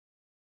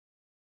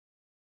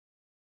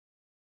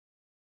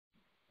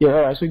Yeah,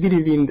 all right. So good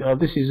evening.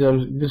 This is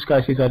this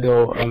guy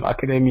Citadel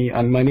Academy,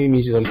 and my name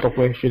is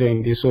Tokwe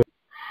Shirende. So,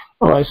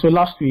 all right. So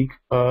last week,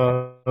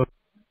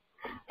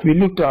 we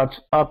looked at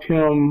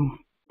Appium.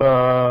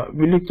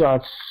 Appium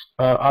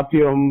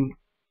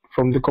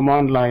from the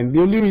command line. The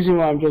only reason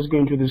why I'm just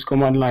going through this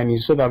command line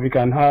is so that we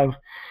can have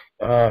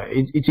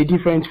it's a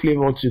different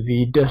flavor to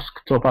the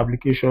desktop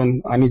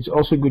application, and it's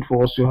also good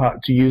for us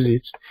to use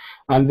it.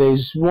 And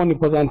there's one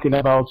important thing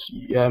about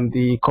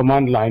the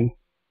command line.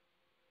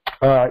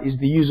 Is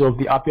the use of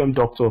the Appium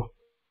Doctor.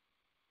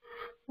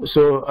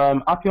 So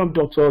Appium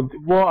Doctor,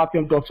 what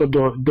Appium Doctor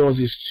does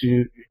is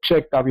to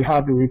check that we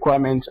have the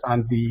requirements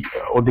and the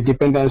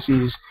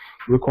dependencies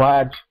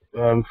required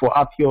for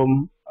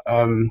Appium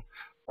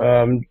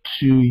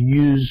to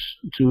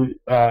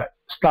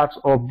start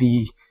up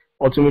the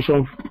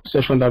automation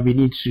session that we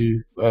need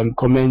to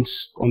commence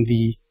on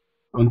the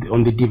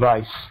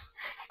device.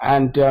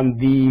 And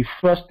the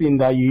first thing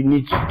that you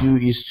need to do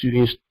is to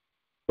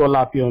install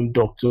Appium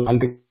Doctor,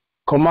 and the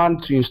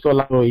command to install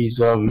is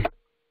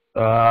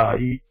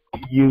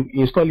you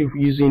install it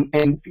using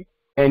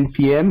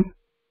npm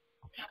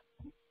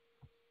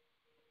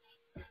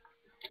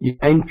you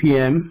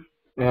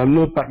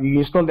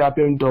install the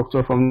Appium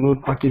Doctor from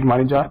Node Package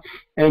Manager.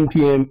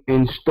 Npm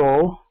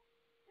install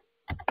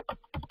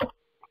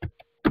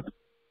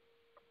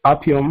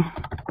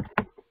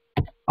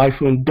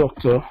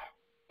Appium-Doctor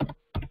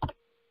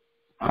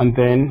and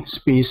then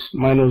space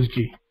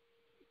 -G.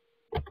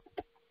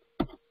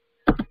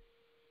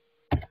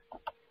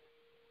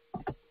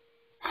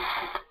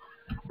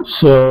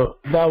 So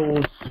that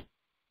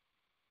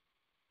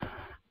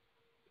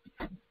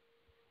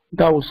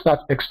will start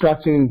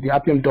extracting the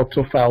Appium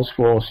Doctor files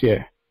for us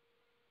here,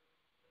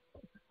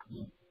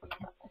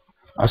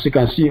 as you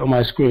can see on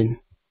my screen.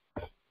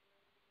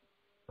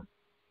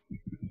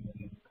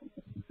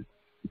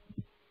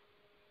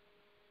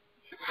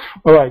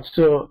 All right,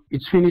 so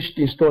it's finished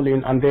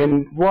installing, and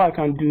then what I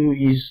can do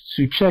is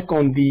to check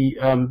on the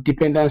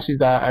dependencies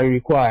that I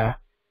require.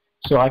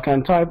 So I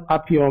can type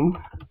Appium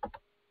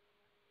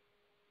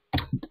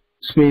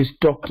space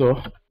Doctor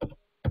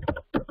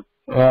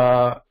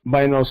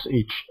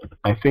 -H,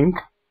 I think.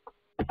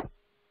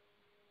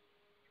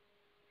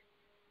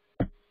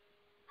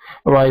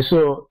 All right,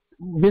 so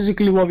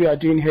basically what we are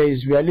doing here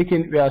is we are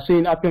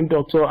saying Appium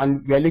Doctor,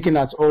 and we are looking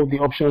at all the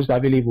options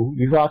available.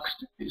 We've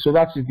asked, so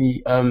that's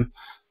the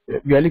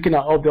we are looking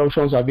at all the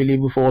options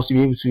available for us to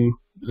be able to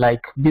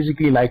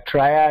basically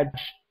triage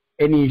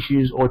any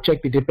issues or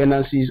check the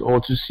dependencies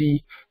or to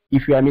see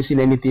if we are missing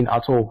anything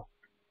at all.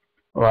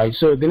 All right,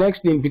 so the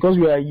next thing, because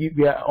we are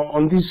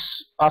on this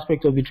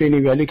aspect of the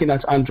training, we are looking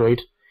at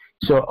Android.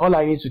 So all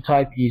I need to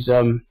type is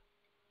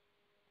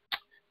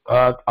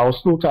I'll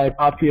still type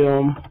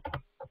Appium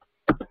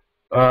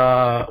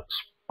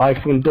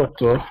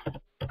 -Doctor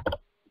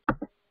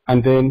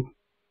and then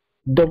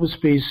double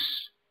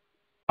space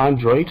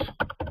Android.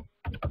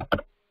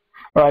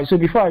 All right, so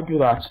before I do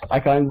that, I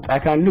can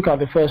look at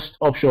the first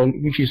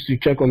option, which is to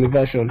check on the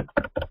version.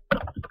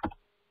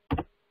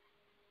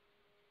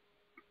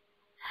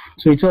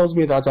 So it tells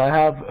me that I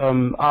have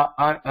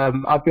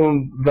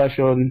Appium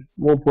version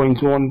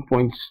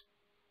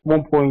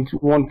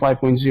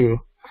 1.1.15.0,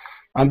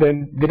 and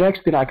then the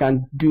next thing I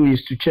can do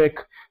is to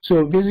check.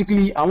 So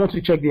basically, I want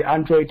to check the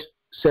Android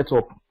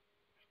setup.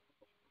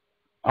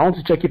 I want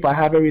to check if I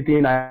have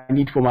everything I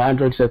need for my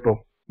Android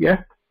setup.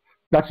 Yeah,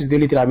 that is the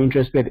only thing I'm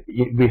interested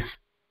with.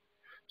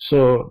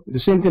 So the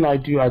same thing I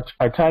do, I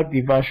type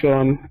the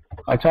version,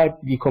 I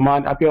type the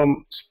command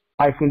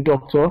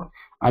Appium-Doctor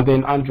and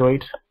then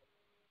Android.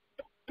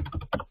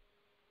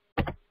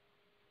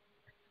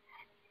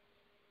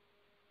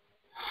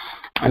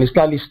 And it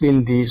starts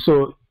listing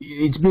so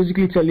it's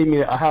basically telling me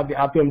that I have the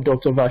Appium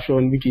Doctor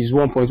version, which is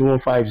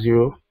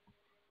 1.150.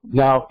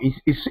 Now it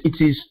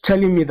is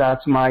telling me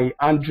that my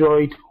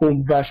Android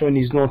home version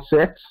is not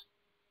set.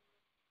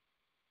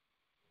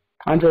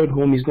 Android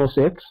home is not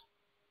set.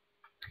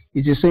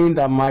 It is saying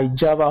that my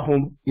Java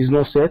home is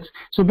not set.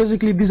 So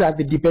basically, these are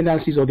the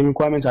dependencies or the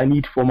requirements I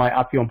need for my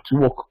Appium to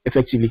work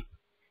effectively.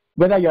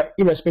 Whether you're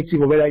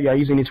irrespective of whether you are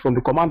using it from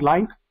the command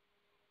line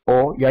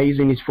or you are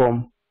using it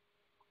from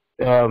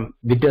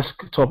the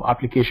desktop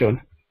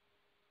application.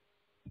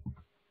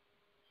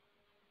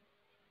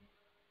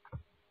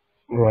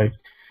 Right.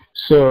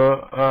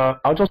 So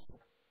I'll just.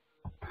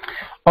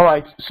 All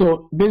right.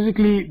 So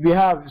basically, we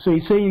have. So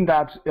it's saying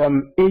that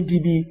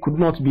ADB could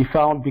not be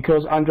found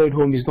because Android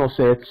Home is not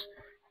set.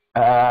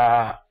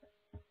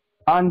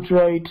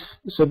 Android.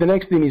 So the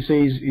next thing it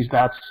says is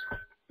that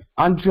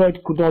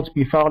Android could not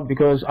be found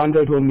because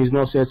Android Home is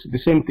not set. The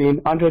same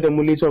thing, Android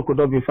emulator could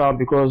not be found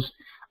because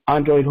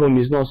Android Home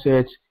is not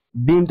set.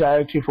 Bin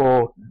directory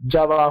for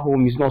Java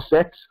Home is not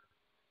set.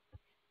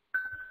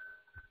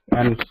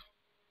 And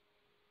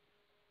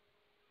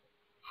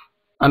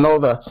all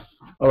that.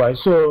 All right,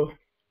 so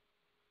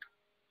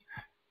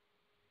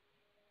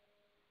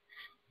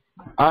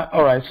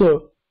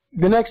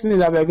the next thing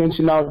that we are going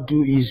to now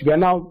do is we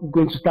are now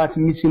going to start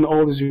meeting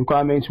all these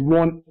requirements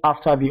one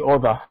after the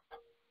other.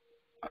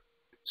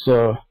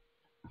 So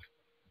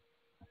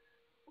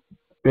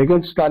We're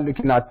going to start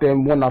looking at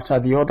them one after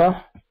the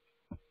other.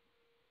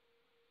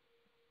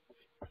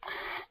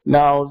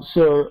 Now,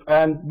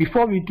 and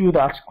before we do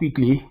that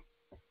quickly,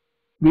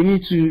 I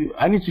need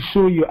to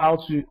show you how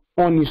to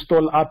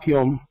uninstall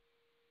Appium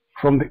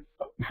from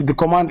the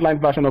command line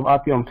version of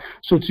Appium.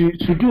 So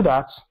to do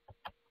that,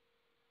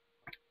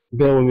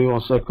 bear with me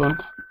 1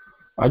 second.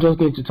 I just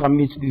need to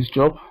terminate this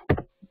job.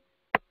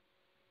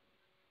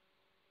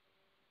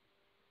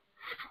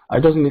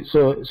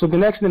 So the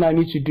next thing I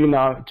need to do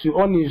now to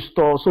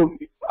uninstall. So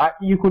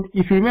you could,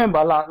 if you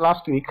remember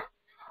last week,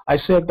 I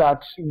said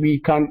that we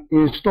can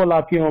install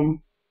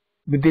Appium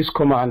with this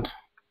command,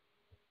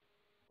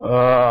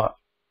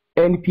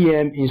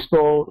 npm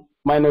install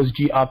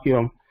 -g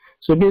Appium.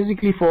 So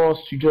basically, for us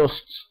to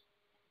just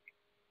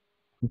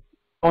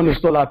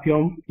uninstall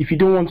Appium, if you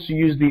don't want to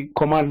use the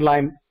command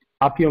line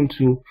Appium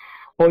tool,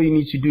 all you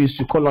need to do is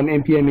to call on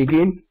npm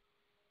again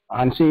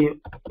and say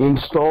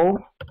install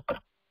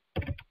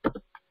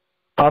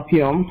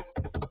Appium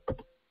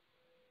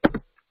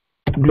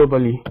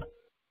globally.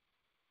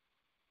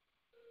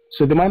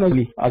 So the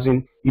 -g, as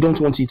in you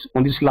don't want it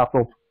on this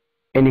laptop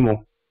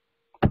anymore,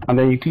 and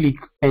then you click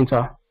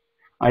enter,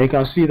 and you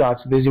can see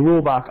that there's a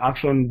rollback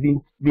action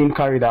being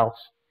carried out.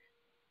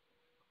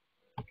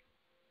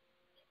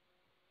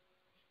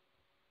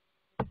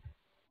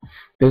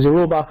 There's a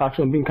rollback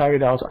action being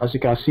carried out, as you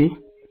can see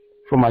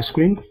from my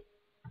screen.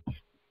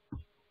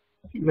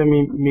 Let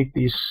me make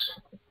this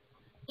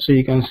so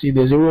you can see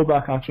there's a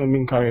rollback action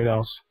being carried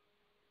out,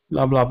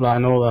 blah blah blah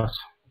and all that.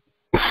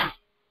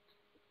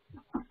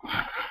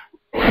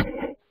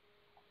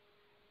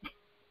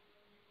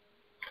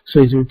 So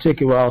it will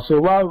take a while.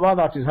 So while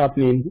that is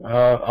happening,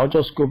 I'll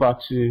just go back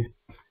to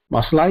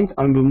my slide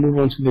and we'll move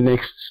on to the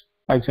next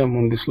item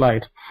on the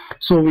slide.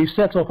 So we've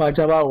set up our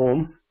Java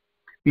home.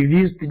 We've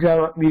used the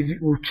Java.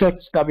 We've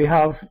checked that we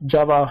have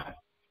Java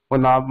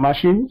on our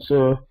machine.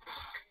 So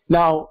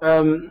now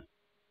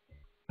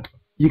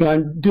you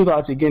can do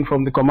that again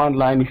from the command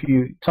line. If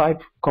you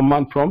type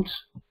command prompt,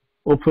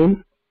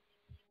 open,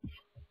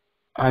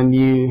 and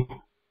you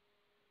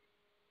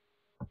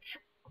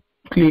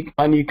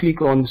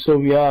click on, so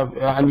we have,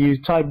 and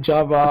you type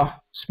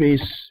Java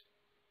space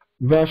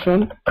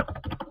version.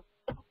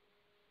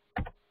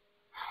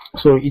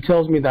 So it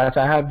tells me that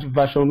I have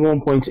version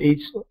 1.8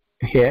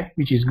 here,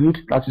 which is good.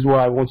 That is what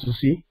I want to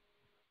see.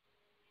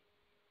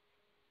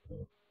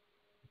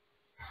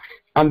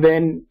 And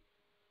then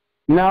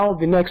now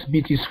the next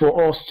bit is for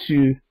us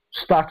to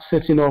start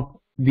setting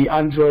up the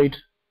Android,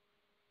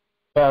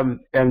 to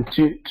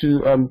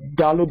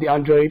download the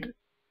Android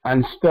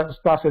and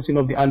start setting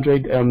up the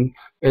Android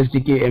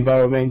SDK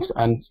environment,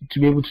 and to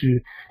be able to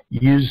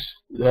use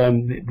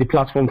the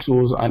platform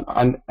tools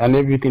and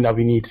everything that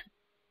we need.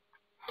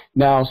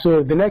 Now,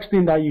 so the next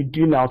thing that you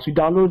do now to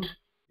download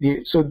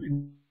so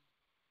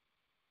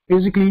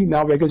basically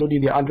now we're going to do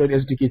the Android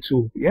SDK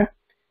tool, yeah.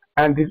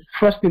 And the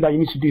first thing that you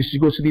need to do is to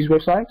go to these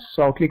websites.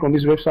 So I'll click on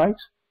this website.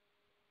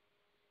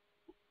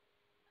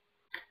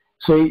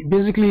 So it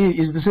basically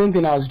is the same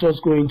thing as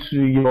just going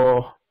to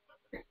your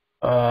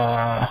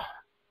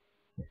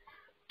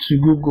to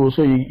Google.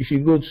 So if you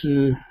go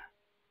to,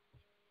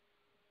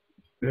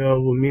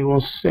 give me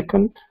 1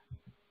 second.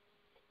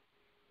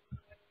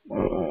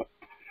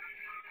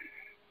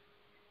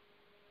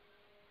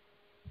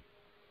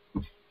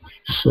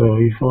 So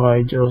if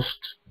I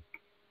just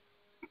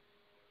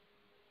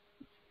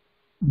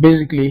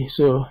basically,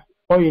 so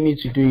all you need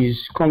to do is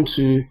come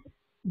to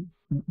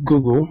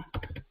Google.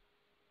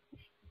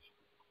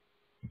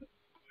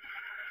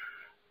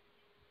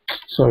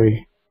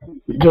 Sorry,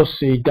 just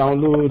say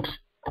download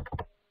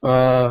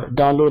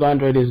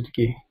Android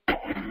SDK.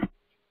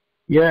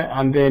 Yeah,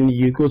 and then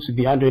you go to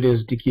the Android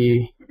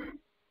SDK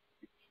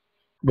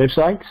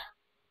website,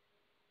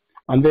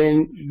 and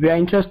then we are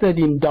interested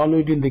in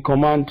downloading the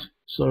command.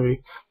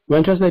 Sorry, we're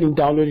interested in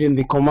downloading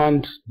the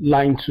command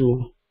line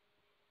tool.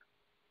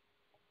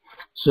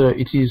 So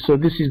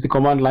this is the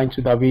command line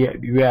tool that we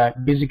are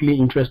basically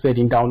interested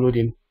in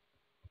downloading.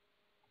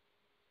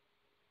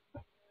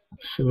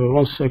 So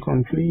 1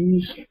 second,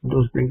 please.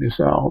 I'll just bring this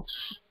out.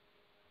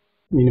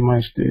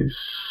 Minimize this.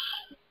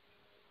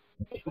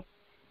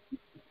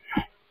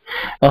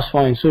 That's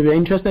fine. So we're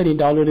interested in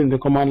downloading the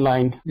command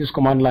line, this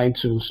command line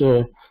tool.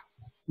 So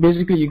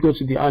basically, you go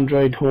to the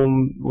Android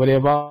home,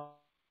 whatever,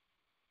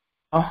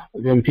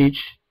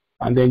 page,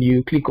 and then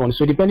you click on.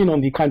 So depending on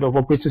the kind of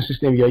operating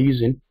system you are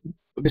using,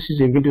 this is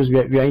a Windows.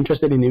 We are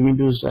interested in the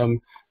Windows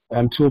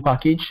tool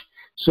package.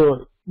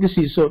 So this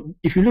is, so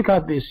if you look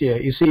at this here,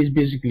 it says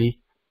basically,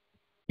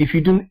 if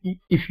you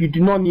do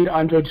not need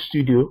Android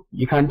Studio,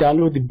 you can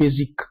download the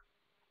basic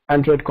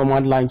Android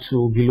command line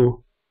tool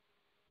below.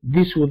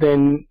 This will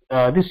then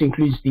this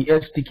includes the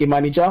SDK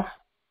manager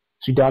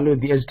to download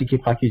the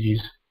SDK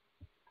packages.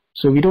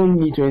 So we don't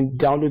need to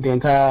download the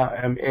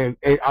entire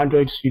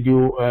Android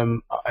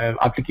Studio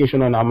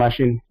application on our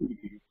machine.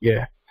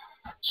 Yeah.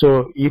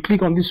 So you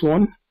click on this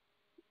one,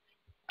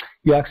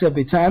 you accept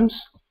the terms,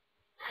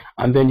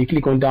 and then you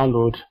click on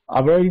download.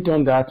 I've already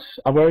done that.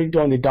 I've already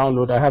done the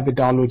download. I have the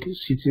download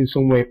sitting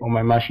somewhere on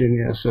my machine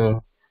here,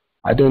 so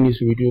I don't need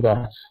to redo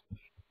that.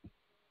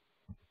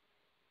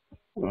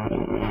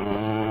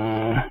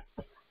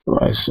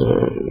 Right, so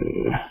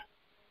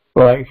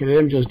right, okay,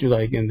 let me just do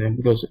that again then,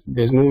 because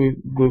there's no way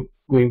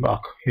going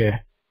back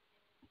here.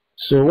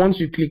 So once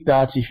you click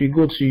that, if you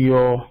go to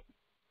your,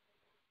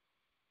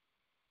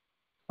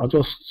 I'll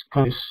just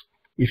kind of,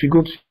 if you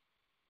go to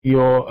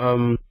your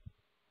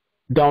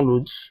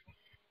downloads,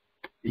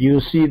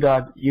 you'll see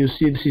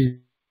this is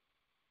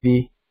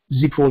the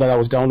zip folder that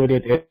was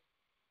downloaded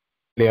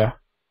earlier.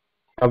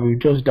 I will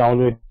just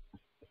download.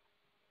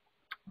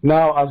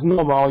 Now, as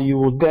normal, you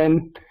will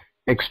then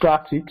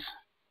extract it.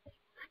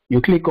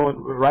 You click on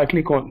right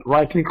click on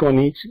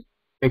it,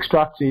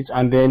 extract it,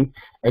 and then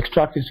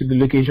extract it to the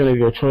location of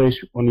your choice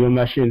on your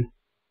machine.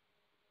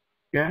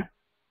 Yeah.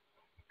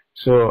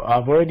 So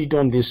I've already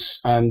done this,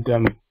 and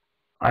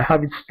I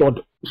have it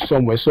stored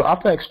somewhere. So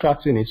after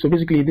extracting it, so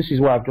basically this is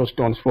what I've just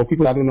done. For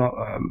people that don't know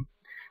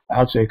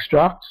how to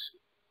extract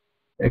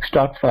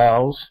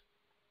files,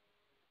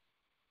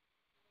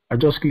 I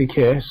just click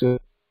here. So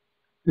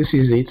this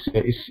is it.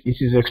 It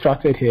is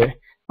extracted here,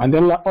 and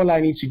then all I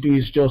need to do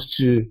is just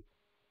to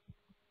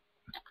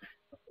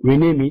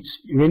rename it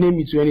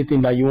to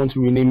anything that you want to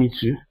rename it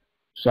to.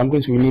 So I'm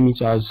going to rename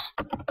it as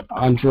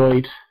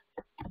Android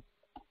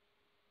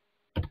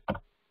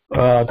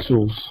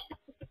tools.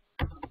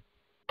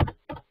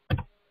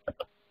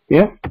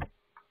 Yeah,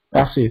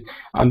 that's it.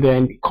 And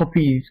then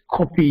copy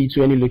it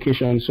to any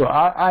location. So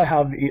I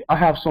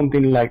have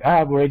something like, I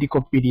have already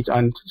copied it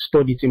and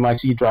stored it in my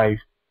C drive.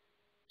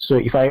 So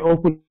if I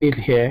open it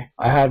here,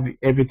 I have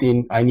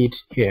everything I need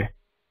here.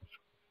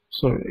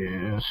 So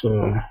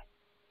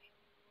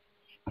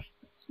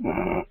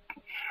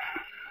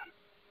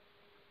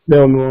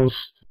there was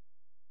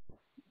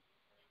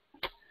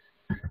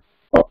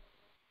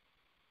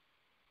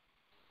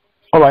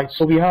all right.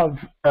 So we've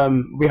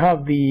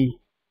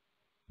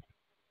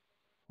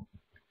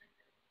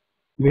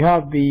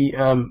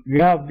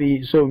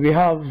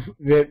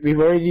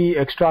already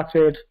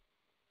extracted,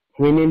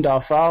 renamed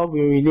our file.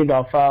 We renamed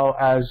our file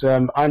as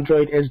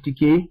Android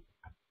SDK.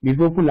 We've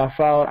opened our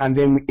file, and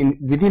then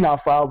within our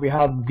file we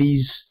have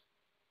these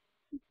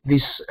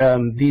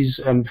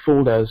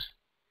folders.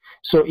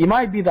 So it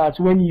might be that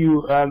when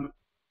you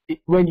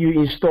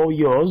install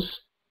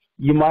yours,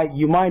 you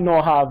might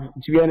not have,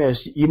 to be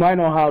honest, you might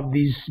not have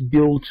these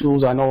build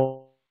tools and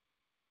all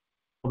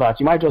that.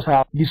 You might just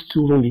have these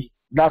tools only.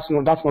 That's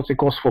not a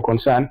cause for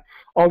concern.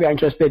 All we are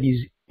interested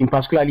in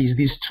particularly is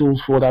these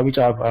tools folder, which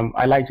I've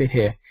highlighted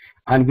here.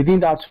 And within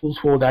that tools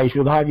folder, you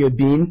should have your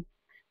bin,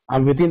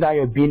 and within that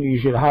your bin, you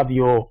should have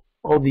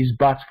all these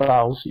BAT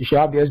files. You should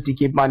have the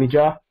SDK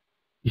manager.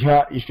 You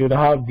should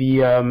have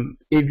the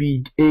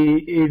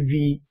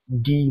avd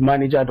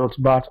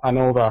manager.bat and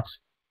all that.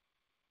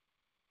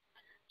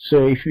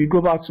 So if we go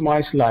back to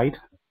my slide,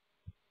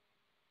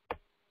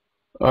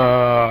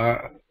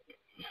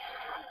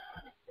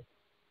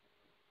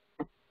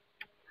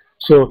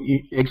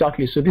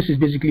 exactly. So this is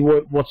basically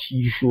what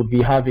you should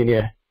be having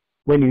here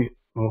when you.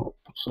 Oh,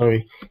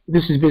 sorry.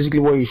 This is basically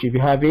what you should be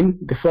having.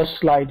 The first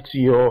slide to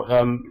your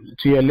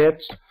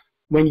left.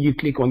 When you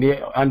click on the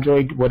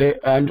Android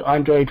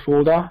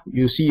folder,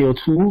 you see your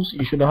tools.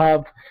 You should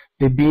have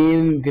the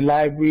bin, the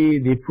library,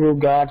 the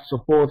ProGuard,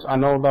 support,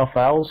 and all the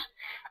files.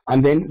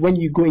 And then when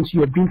you go into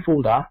your bin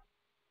folder,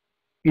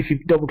 if you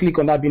double click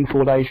on that bin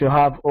folder, you should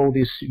have all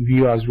this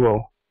view as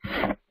well.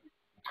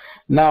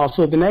 Now,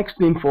 so the next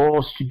thing for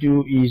us to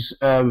do is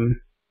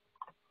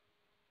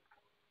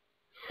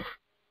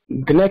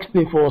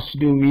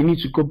we need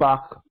to go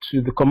back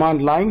to the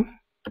command line,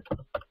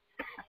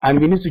 and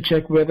we need to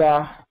check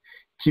whether,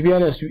 to be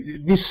honest,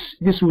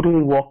 this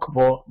wouldn't work,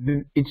 but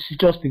it's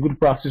just a good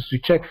practice to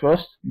check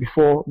first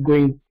before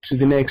going to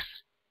the next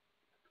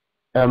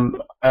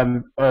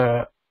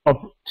up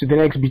to the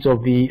next bit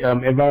of the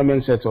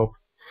environment setup.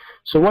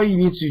 So what you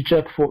need to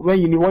check for, what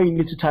you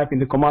need to type in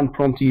the command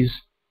prompt is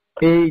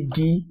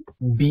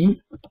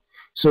ADB.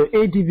 So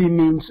ADB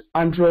means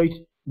Android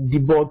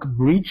Debug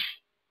Bridge,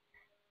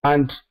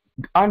 and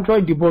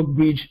Android Debug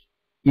Bridge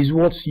is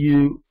what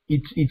it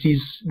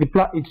is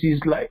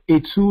like a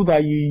tool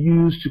that you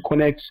use to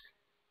connect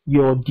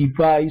your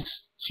device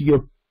to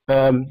your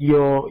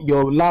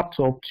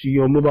laptop to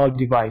your mobile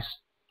device.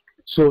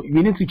 So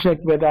we need to check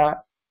whether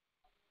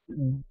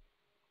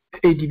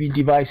ADB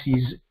device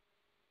is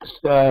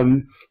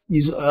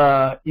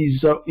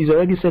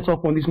already set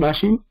up on this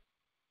machine.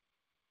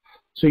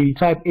 So you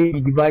type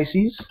ADB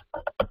devices,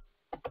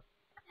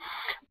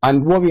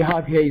 and what we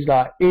have here is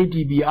that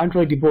ADB,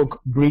 Android Debug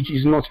Bridge,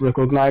 is not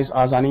recognized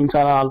as an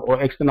internal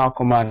or external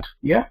command.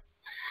 Yeah.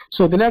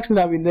 So the next thing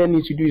that we then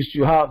need to do is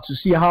to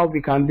see how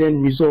we can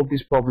then resolve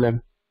this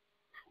problem.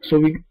 So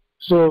the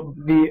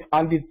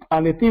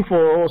thing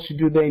for us to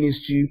do then is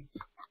to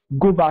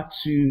go back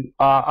to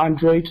our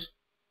Android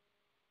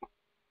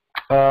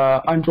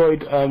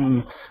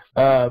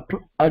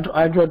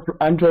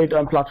Android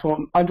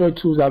platform, Android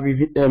tools that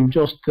we've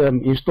just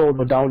installed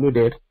or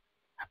downloaded,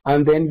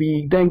 and then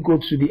we then go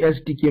to the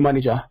SDK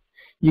manager.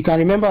 You can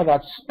remember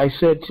that I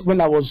said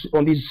when I was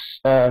on this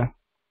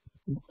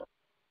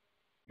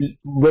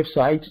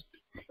website,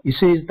 it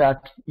says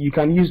that you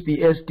can use the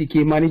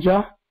SDK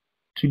manager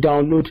to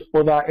download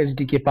other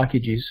SDK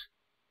packages.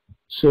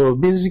 So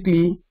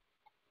basically,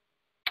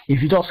 if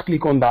you just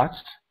click on that,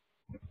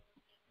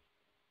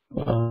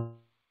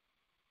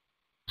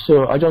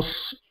 so I just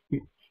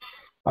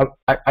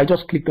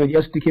clicked on the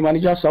SDK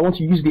manager. So I want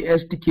to use the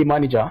SDK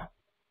manager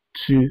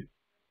to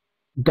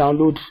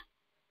download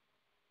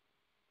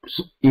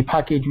a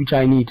package which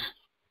I need.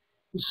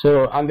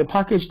 So, and the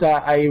package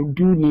that I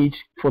do need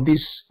for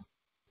this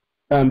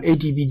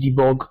ADB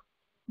debug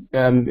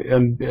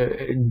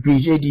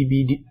bridge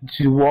ADB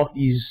to work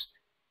is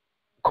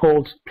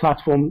called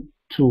platform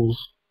tools.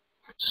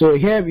 So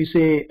here we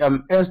say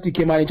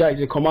SDK manager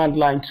is a command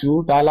line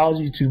tool that allows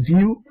you to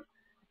view,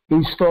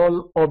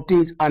 install,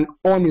 update, and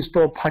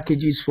uninstall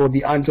packages for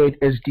the Android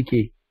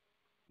SDK.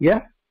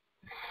 Yeah.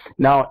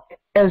 Now,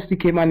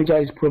 SDK manager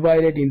is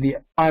provided in the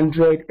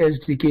Android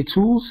SDK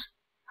tools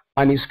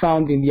and is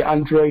found in the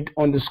Android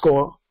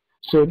 _.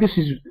 So this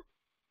is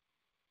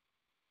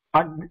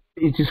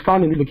it is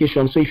found in the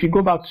location. So if you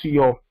go back to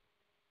your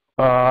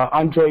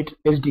Android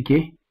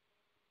SDK,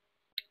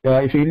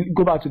 if you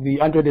go back to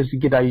the Android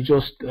SDK that you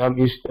just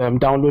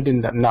downloading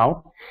that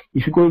now,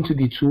 if you go into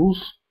the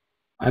tools,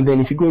 and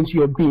then if you go into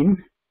your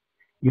bin,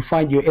 you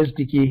find your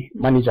SDK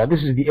manager.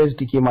 This is the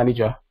SDK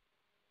manager.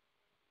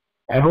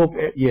 I hope,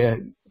 yeah,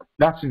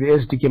 that's the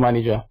SDK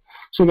manager.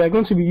 So we are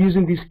going to be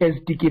using this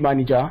SDK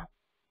manager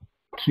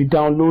to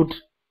download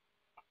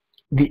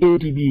the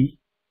ADB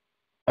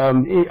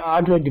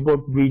Android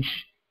debug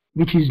bridge,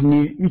 which we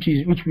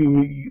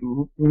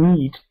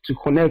need to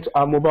connect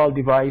our mobile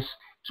device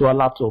to our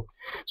laptop.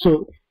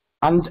 So,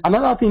 and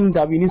another thing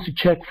that we need to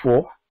check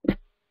for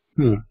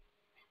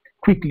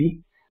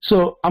quickly.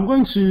 So I'm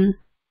going to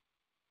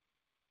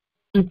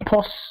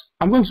pause.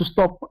 I'm going to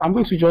stop. I'm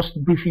going to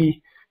just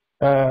briefly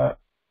pause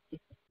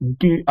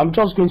the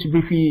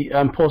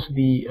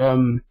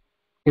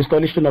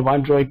installation of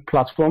Android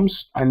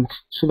platforms, and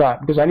so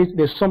that because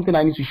there's something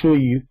I need to show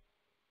you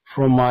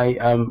from my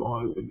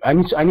I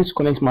need to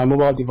connect my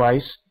mobile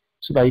device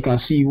so that you can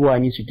see what I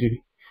need to do.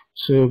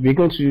 So we're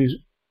going to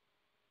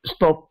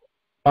stop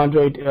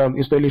Android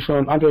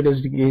installation, Android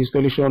SDK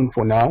installation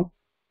for now,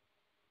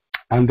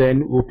 and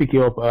then we'll pick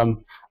it up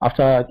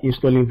after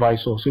installing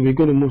Visor. So we're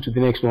going to move to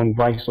the next one,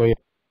 Visor.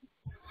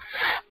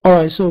 All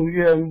right, so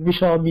we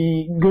shall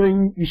be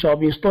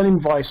installing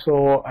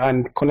Visor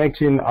and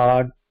connecting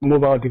our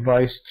mobile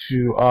device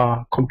to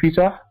our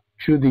computer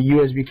through the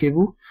USB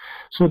cable.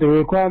 So the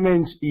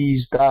requirement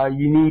is that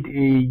you need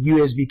a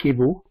USB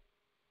cable,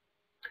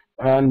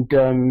 and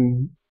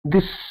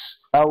this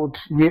I would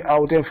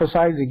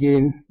emphasize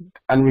again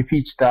and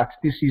repeat that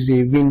this is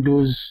a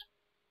Windows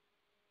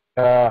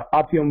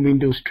Appium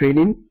Windows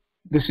training.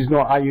 This is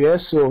not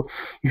iOS. So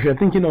if you're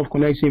thinking of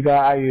connecting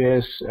via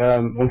iOS,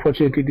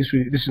 unfortunately this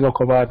is not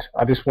covered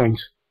at this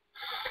point.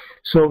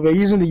 So we're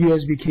using the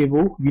USB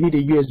cable. You need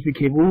a USB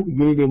cable.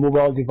 You need a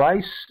mobile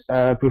device,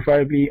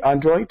 preferably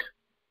Android.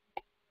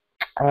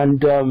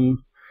 And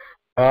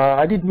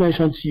I did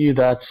mention to you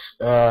that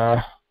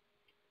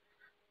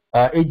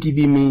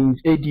ADB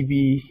means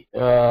ADB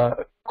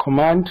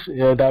command,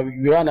 that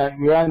we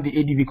run the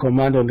ADB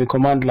command on the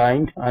command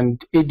line,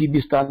 and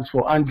ADB stands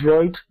for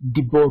Android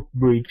Debug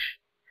Bridge.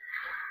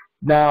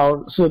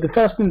 Now, so the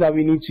first thing that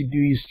we need to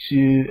do is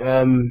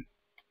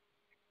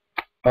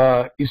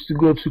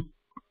to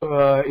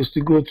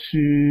go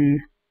to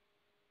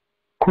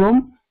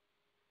Chrome,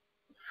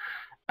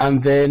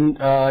 and then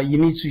you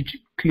need to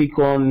click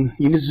on,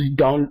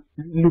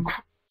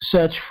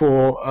 search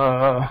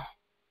for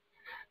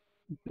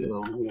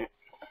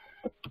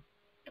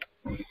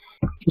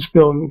just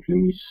bear with me,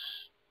 please.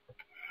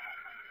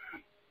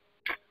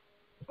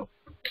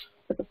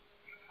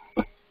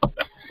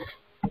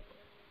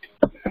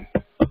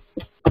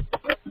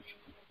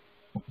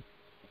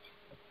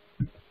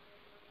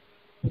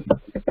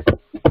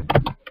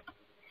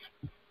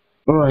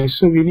 All right,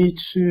 so we need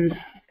to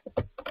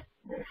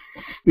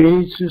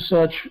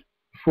search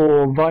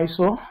for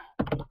Visor.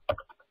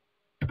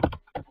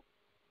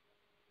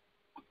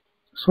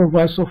 So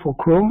Visor for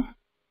Chrome,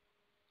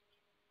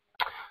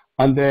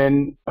 and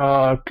then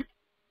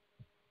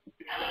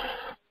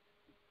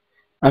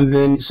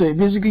so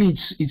basically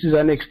it is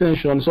an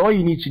extension. So all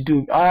you need to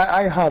do,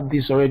 I have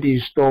this already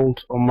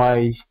installed on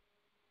my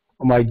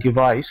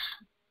device.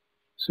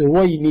 So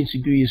what you need to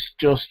do is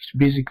just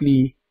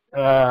basically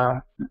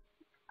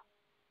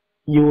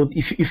you would,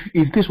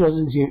 if this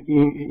wasn't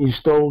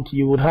installed,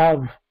 you would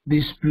have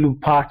this blue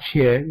patch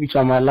here, which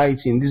I'm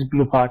highlighting. This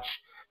blue patch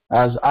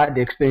as add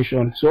the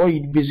extension. So all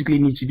you basically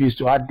need to do is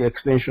to add the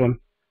extension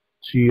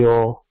to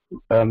your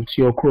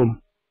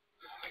Chrome.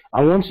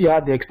 And once you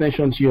add the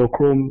extension to your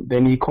Chrome,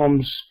 then it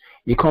comes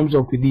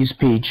up with this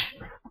page,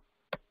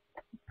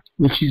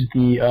 which is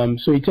the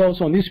so it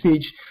tells on this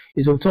page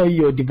it will tell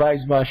you your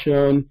device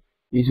version,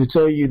 it will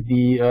tell you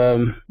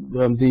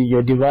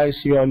your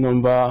device serial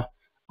number,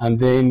 and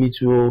then it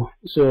will,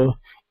 so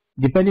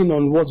depending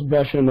on what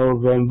version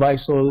of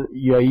Visor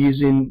you are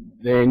using,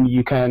 then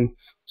you can,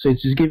 so it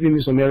is giving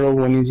me some error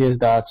warnings here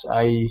that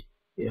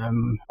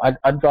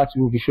adverts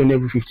will be shown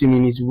every 15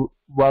 minutes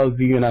while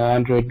viewing an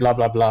Android, blah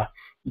blah blah.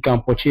 You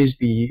can purchase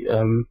the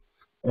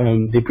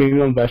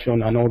premium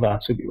version and all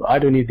that. So I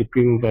don't need the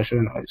premium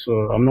version,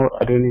 so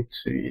I don't need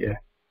to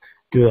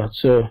do that.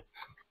 So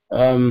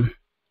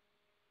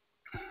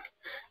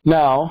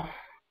now,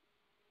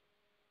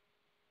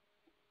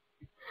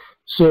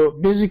 so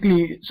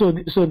basically, so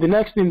the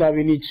next thing that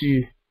we need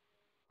to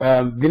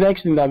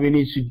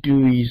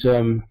do is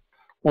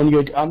on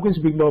your, I'm going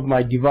to bring up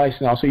my device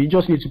now. So you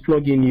just need to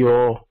plug in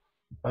your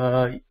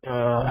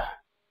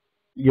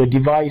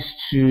device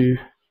to,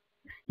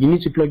 you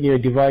need to plug in your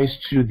device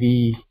to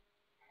the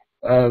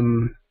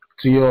to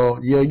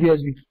your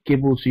USB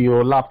cable to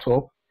your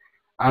laptop,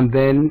 and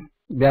then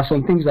there are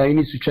some things that you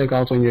need to check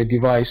out on your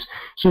device.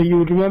 So you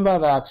would remember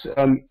that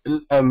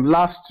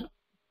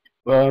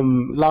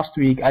last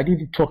week I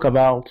did talk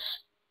about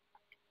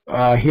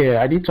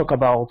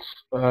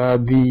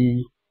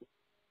the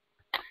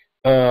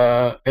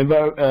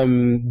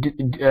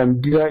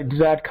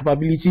desired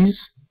capabilities.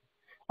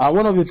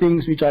 One of the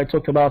things which I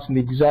talked about in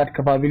the desired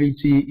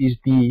capability is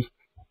the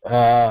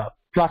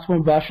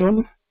platform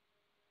version,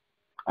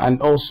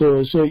 and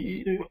also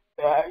we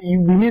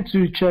need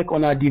to check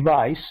on our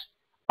device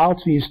how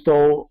to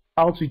install,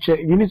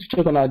 you need to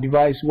check on our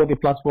device what the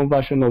platform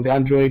version of the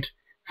Android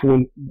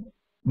phone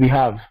we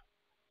have.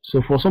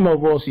 So for some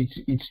of us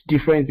it's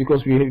different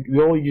because we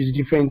all use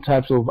different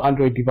types of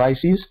Android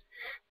devices.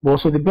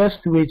 But so the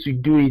best way to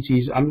do it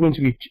is, I'm going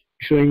to be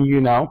showing you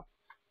now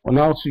on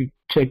how to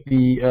check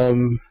the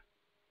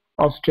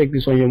how to check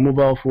this on your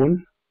mobile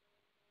phone.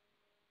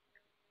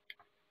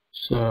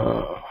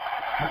 So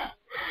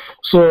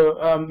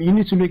you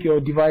need to make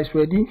your device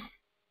ready.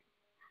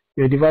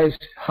 Your device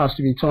has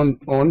to be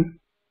turned on,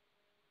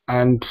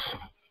 and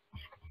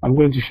I'm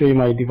going to show you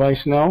my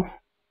device now.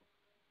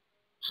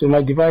 So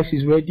my device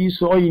is ready.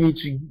 So all you need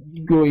to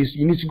go is,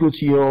 you need to go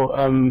to your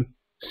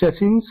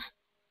settings,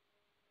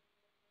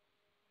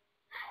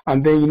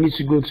 and then you need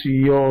to go to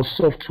your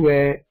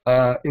software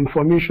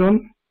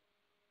information.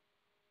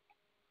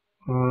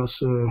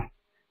 So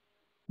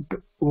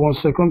 1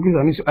 second,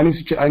 please. I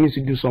need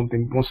to do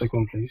something. 1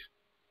 second, please.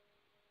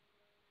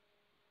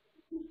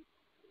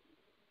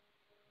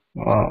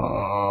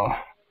 All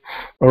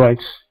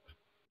right.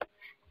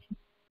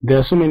 There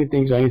are so many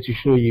things I need to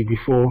show you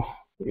before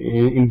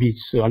in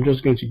bits, so I'm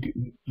just going to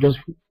just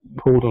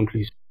hold on,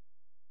 please.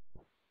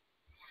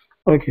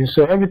 Okay,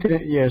 so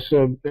everything, yeah.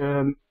 So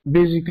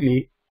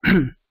basically,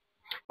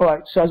 all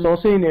right. So as I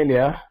was saying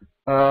earlier,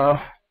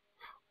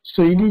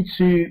 so you need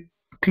to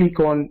click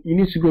on, you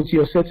need to go to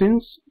your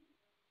settings.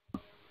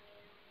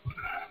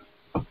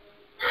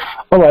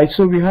 All right,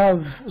 so we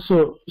have,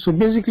 so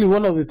basically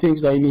one of the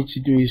things that you need to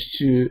do is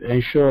to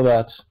ensure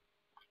that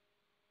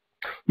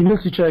you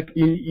need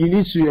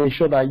to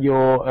ensure that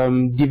your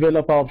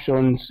developer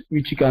options,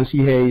 which you can see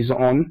here, is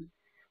on.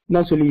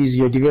 Not only is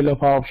your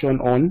developer option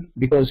on,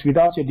 because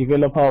without your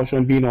developer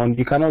option being on,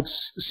 you cannot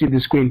see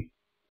the screen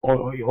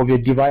of your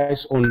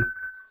device on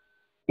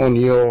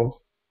your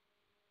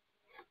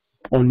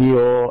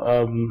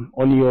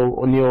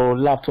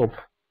laptop.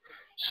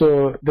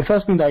 So the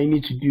first thing that you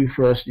need to do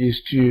first is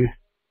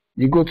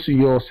you go to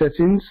your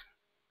settings,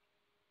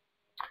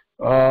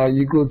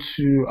 you go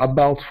to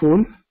about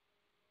phone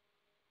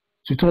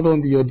to turn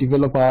on your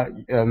developer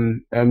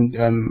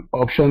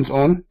options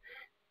on.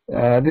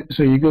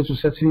 So you go to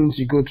settings,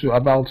 you go to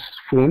about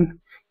phone,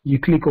 you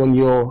click on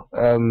your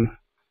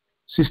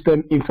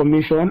system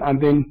information, and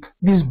then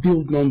this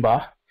build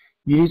number,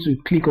 you need to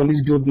click on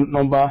this build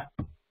number.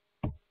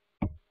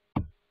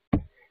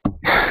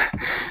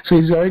 So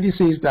it already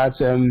says that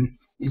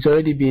it's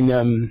already been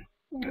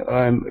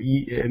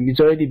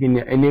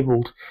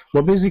enabled,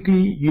 but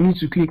basically you need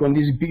to click on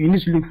this. You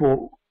need to look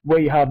for where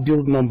you have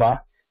build number,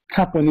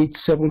 tap on it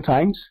 7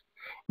 times.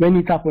 When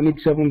you tap on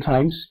it 7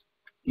 times,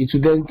 it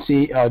will then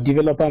say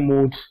developer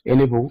mode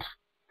enabled.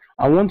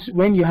 And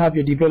when you have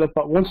your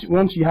developer,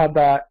 once you have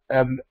that,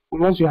 and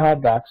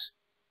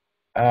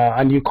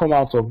you come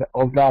out of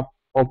that,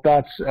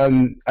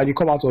 and you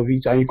come out of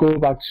it, and you go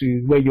back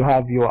to where you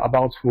have your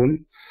about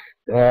phone,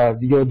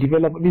 your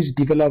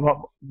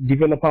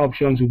developer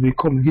options will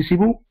become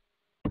visible.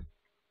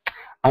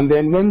 And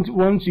then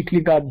once you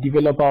click that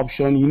developer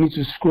option, you need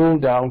to scroll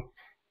down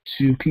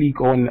to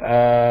click on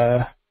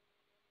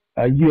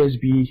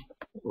USB.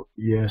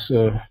 Yeah,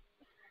 so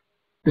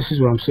this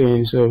is what I'm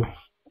saying. So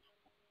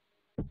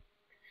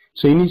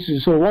you need to,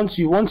 so once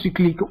you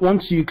click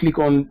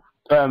on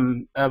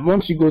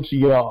once you go to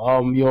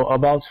your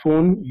about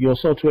phone, your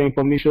software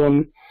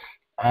information,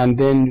 and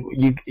then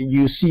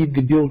you see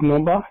the build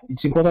number.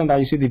 It's important that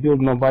you see the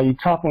build number. You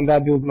tap on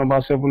that build number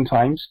 7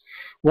 times.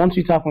 Once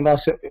you tap on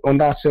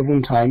that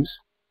 7 times,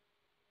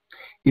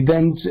 it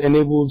then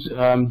enables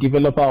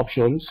developer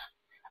options,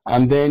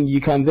 and then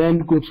you can then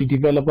go to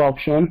developer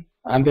option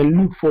and then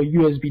look for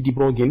USB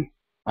debugging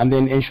and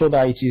then ensure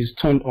that it is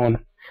turned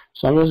on.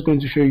 So I'm just going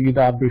to show you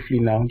that briefly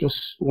now. Just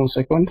 1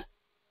 second.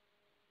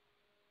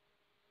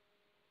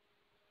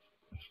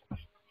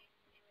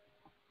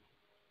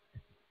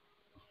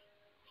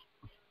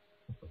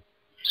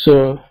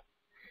 So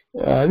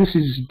this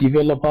is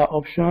developer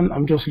option.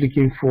 I'm just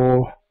looking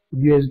for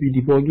USB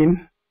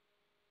debugging.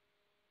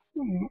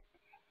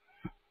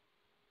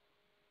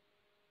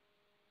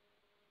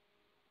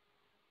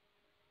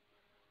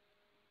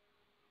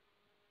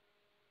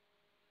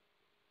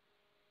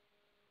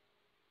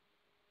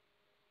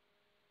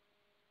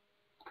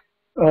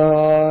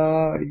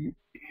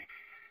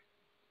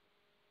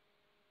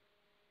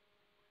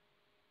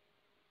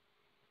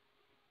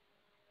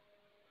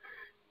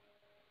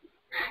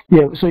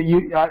 Yeah, so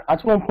you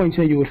at one point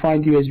here you will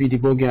find USB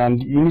debugging,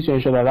 and you need to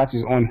ensure that that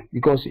is on,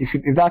 because if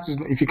you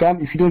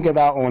don't get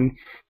that on,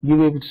 you'll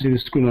be able to see the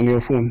screen on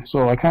your phone.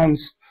 So I can't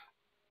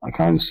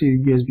see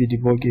USB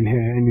debugging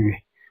here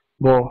anyway.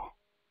 But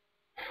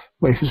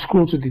if you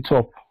scroll to the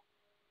top,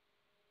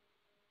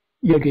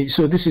 yeah, okay,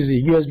 so this is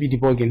the USB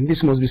debugging.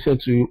 This must be set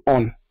to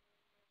on,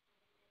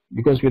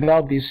 because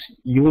without this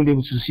you won't be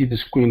able to see the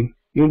screen.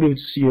 You won't be able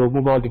to see your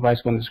mobile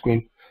device on the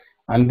screen,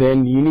 and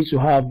then you need to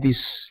have this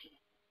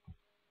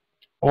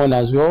on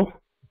as well.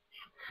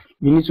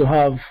 You need to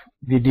have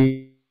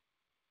the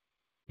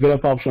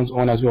developer options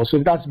on as well. So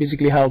that's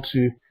basically how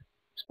to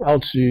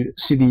see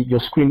your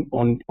screen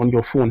on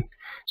your phone.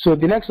 So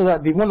the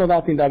one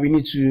other thing that we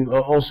need to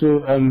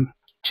also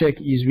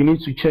check is we need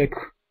to check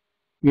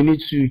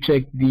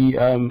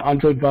the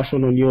Android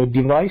version on your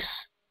device.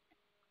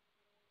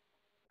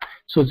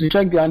 So to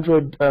check the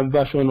Android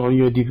version on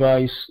your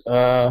device,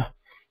 I'll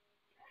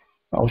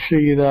show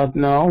you that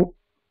now.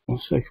 1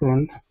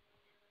 second.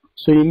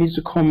 So you need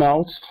to come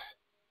out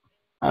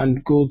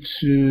and go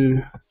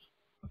to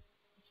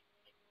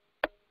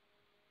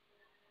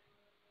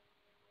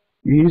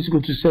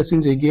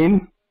settings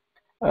again.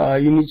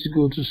 You need to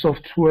go to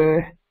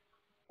software,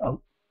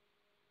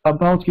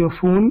 about your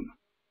phone,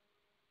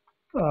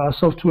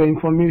 software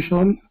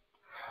information,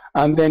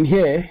 and then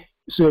here,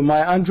 so my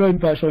Android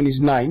version is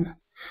 9.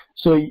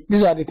 So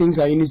these are the things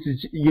that you need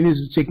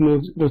to take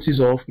notice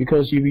of,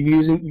 because you'll be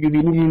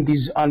needing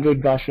this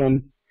Android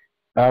version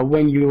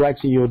when you're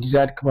writing your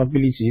desired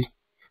capabilities.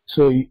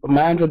 So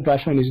my Android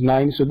version is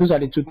 9. So those are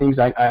the two things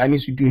I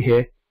need to do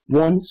here.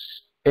 One,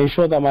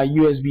 ensure that my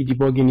USB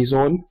debugging is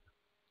on.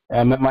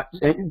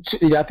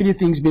 There are 3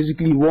 things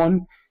basically.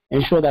 1,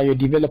 ensure that your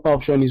developer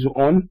option is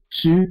on.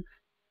 2,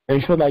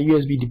 ensure that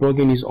USB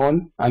debugging is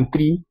on. And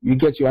 3, you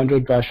get your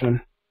Android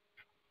version.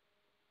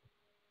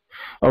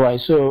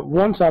 Alright, so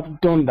once I've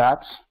done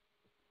that,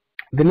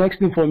 the next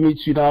thing for me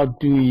to now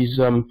do is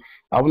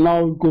I will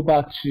now go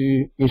back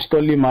to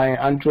installing my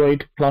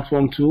Android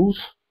platform tools.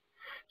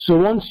 So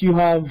once you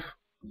have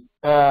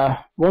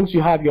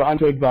your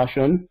Android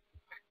version,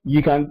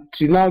 you can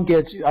now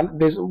get.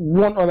 There's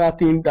one other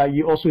thing that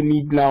you also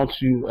need now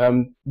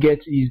to get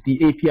is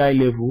the API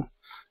level.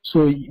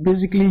 So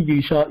basically,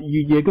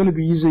 you're going to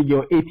be using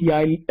your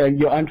API and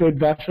your Android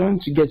version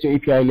to get your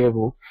API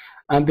level,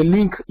 and the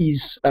link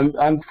is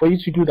and for you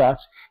to do that,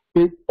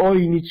 all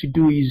you need to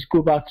do is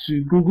go back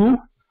to Google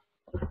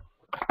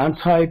and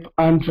type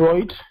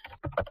Android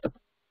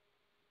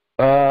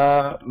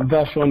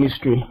version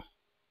history.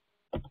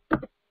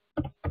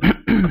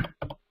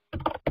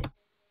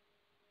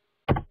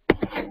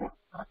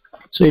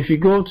 So if you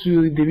go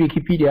to the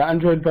Wikipedia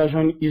Android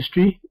version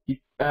history, the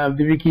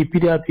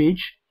Wikipedia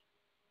page,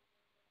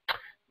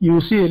 you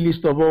will see a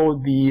list of all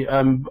the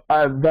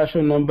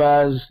version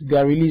numbers,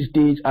 their release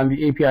date, and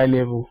the API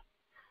level.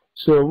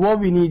 So what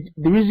we need,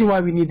 the reason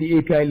why we need the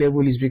API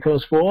level is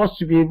because for us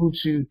to be able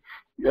to,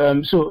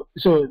 so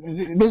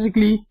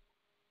basically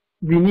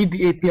we need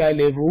the API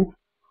level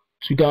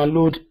to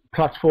download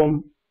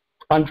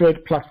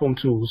Android platform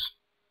tools.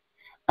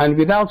 And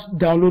without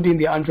downloading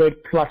the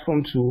Android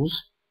platform tools,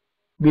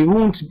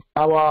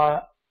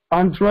 our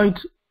Android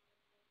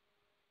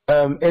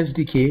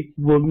SDK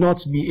will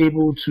not be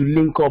able to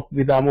link up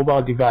with our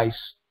mobile device.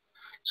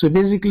 So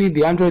basically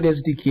the Android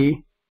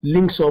SDK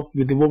links up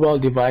with the mobile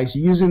device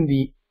using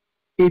the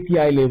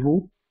API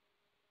level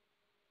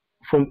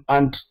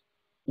and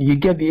you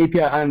get the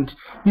API and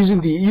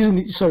using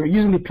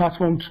the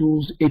platform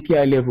tools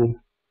API level.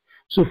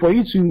 So for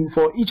each and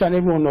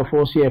every one of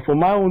us here, for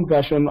my own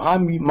version,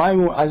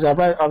 as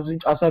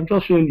I've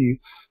just shown you,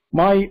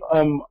 my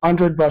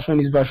Android version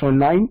is version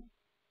 9,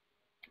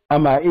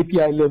 and my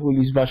API level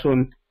is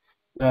version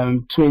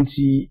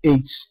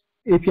 28.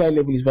 API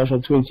level is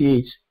version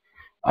 28.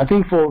 I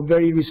think for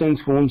very recent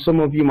phones, some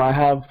of you might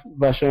have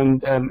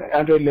version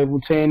Android level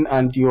 10,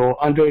 and your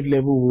Android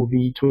level will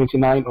be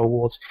 29 or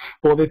what.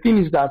 But the thing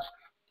is that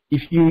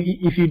if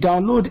you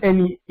download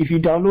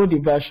the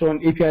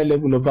version API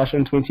level of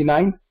version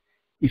 29,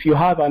 if you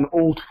have an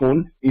old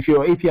phone, if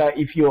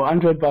your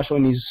Android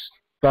version is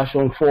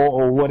version 4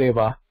 or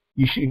whatever,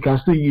 you can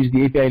still use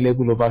the API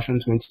level of version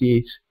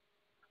 28.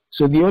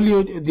 So the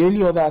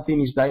only other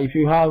thing is that if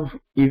you have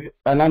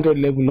an Android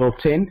level of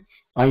 10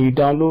 and you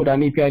download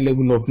an API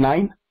level of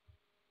 9,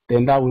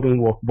 then that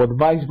wouldn't work. But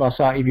vice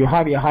versa, if you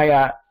have a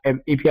higher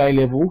API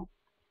level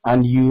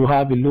and you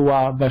have a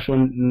lower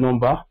version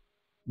number,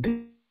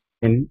 then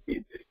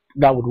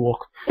that would work.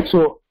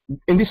 So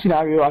in this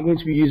scenario, I'm going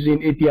to be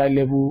using API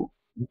level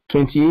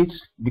 28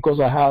 because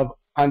I have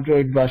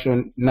Android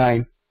version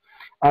 9.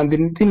 And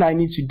the thing I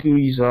need to do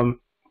is,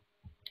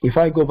 if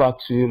I go back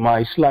to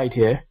my slide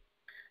here,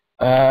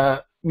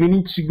 we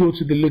need to go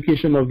to the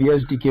location of the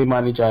SDK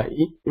manager.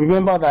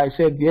 Remember that I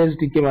said the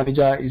SDK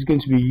manager is going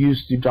to be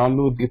used to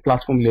download the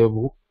platform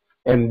level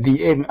and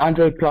the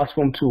Android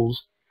platform tools.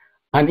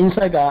 And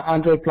inside our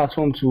Android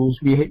platform tools,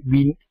 we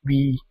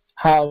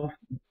have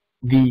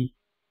the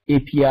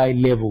API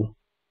level.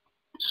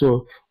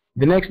 So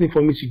the next thing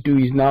for me to do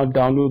is now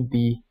download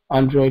the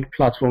Android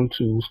platform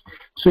tools.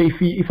 So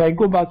if I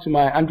go back to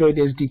my Android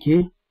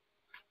SDK,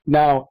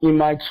 now in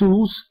my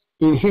tools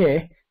in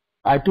here,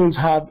 I don't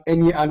have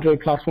any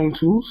Android platform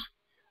tools.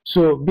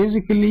 So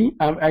basically,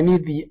 I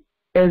need the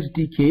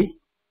SDK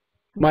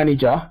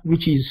manager,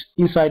 which is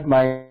inside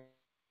my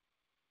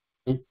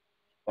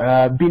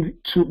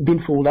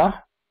bin folder.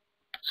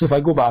 So if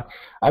I go back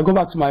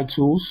to my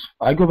tools,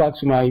 I go back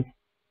to my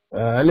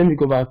I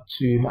go back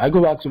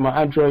to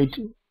my Android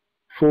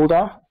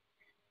folder,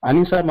 and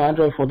inside my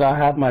Android folder I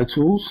have my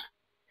tools,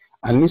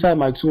 and inside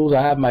my tools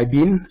I have my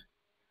bin,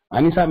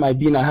 and inside my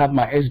bin I have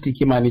my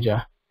SDK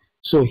manager.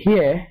 So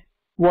here,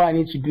 what I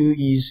need to do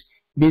is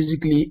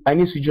basically I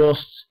need to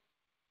just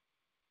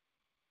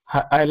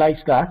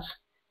highlight that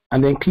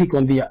and then click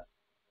on the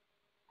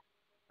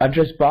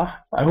address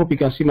bar. I hope you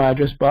can see my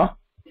address bar.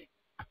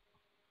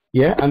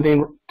 Yeah, and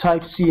then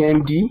type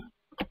CMD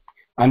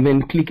and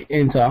then click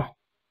enter,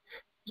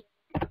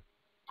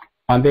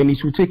 and then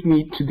it will take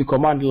me to the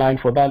command line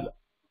for that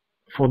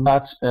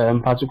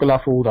particular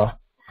folder.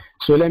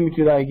 So let me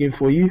do that again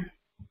for you.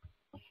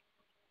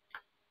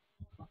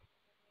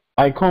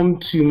 I come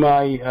to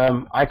my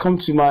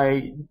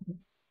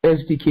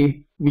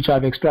SDK, which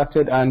I've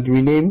extracted and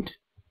renamed.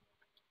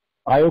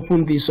 I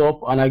open this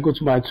up and I go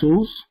to my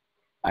tools,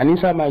 and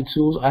inside my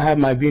tools I have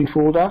my bin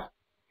folder,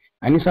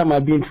 and inside my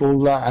bin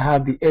folder I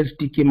have the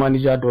SDK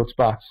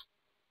manager.bat.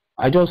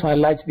 I just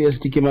highlight the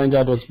SDK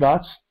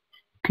manager.bat,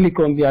 click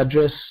on the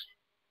address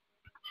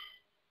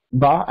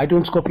bar. I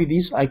don't copy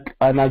this,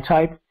 and I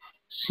type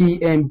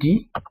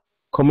CMD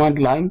command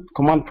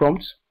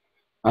prompt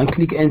and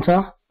click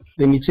enter.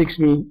 Then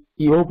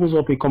it opens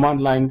up a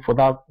command line for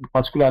that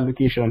particular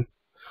location.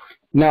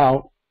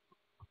 Now,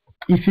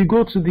 if you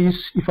go to this,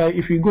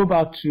 if you go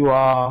back to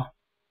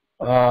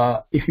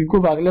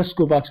let's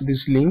go back to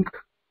this link.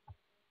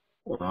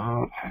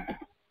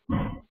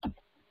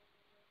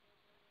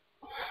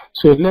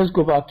 So let's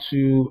go back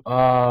to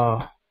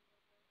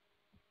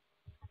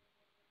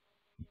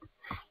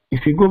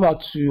if you go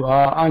back to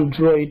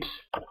Android,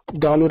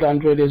 download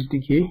Android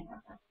SDK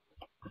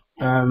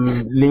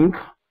link.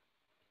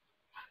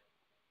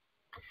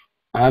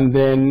 And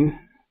then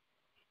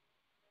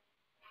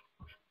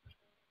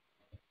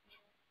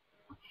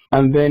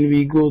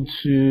we go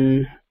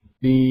to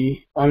the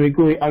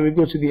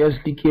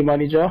SDK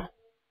manager.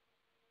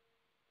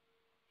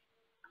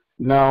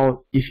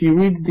 Now, if you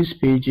read this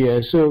page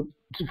here, so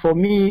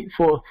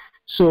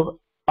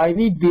I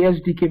need the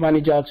SDK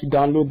manager to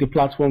download the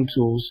platform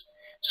tools.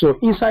 So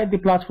inside the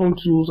platform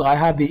tools, I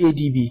have the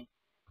ADB.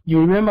 You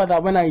remember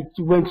that when I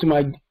went to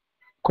my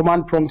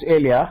command prompt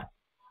earlier,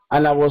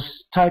 and I was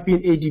typing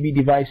ADB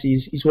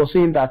devices, it was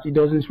saying that it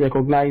doesn't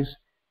recognize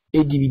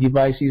ADB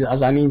devices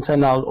as an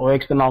internal or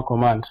external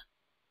command.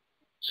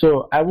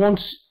 So I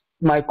want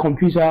my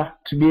computer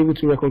to be able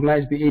to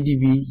recognize the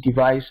ADB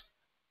device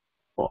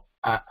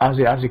as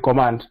a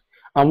command.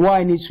 And what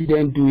I need to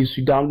then do is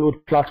to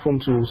download platform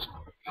tools.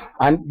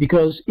 And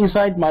because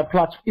inside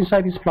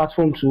these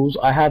platform tools,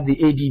 I have the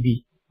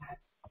ADB,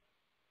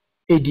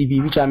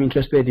 which I'm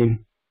interested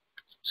in.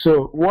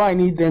 So what I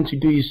need then to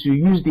do is to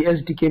use the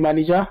SDK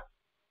manager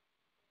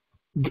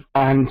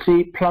and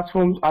say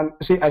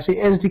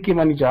SDK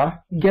manager,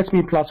 get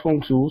me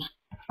platform tools,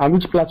 and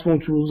which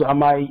platform tools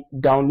am I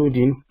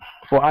downloading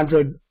for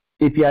Android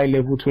API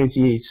level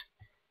 28.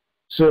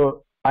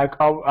 So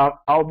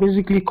I'll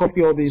basically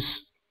copy all these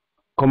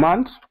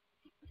commands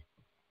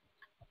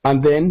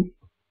and then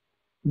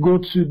go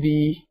to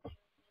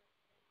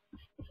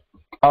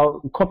I'll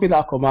copy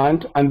that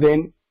command, and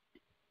then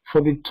for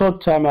the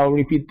third time, I'll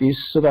repeat this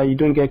so that you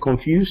don't get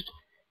confused.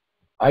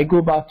 I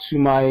go back to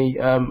my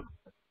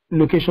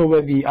location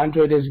where the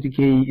Android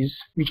SDK is,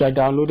 which I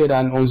downloaded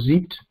and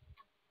unzipped.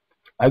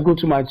 I go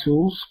to my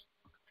tools.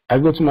 I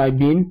go to my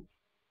bin.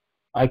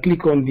 I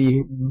click on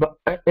the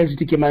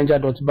SDK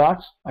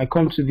manager.bat. I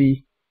come to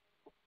the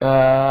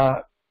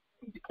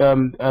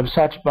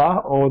search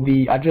bar or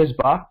the address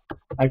bar.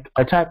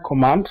 I type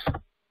command.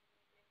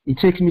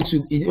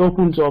 It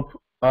opens up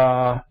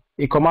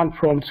a command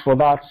prompt for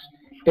that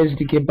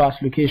SDK bus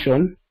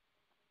location,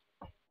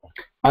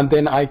 and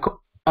then I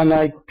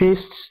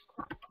paste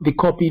the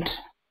copied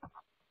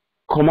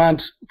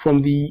command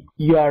from the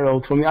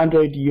URL, from the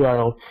Android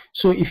URL.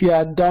 So if you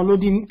are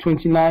downloading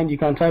 29, you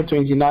can type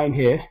 29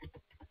 here,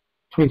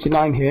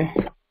 29 here.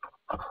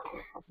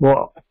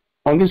 Well,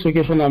 on this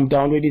occasion, I'm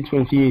downloading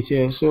 28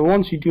 here. So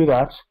once you do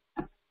that,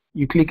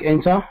 you click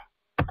enter,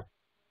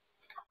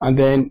 and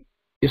then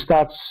it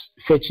starts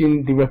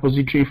fetching the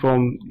repository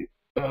from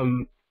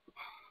the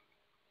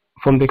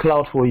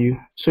cloud for you.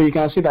 So you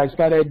can see that I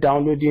started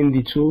downloading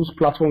the tools,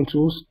 platform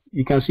tools.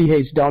 You can see here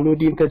it's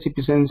downloading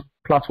 30%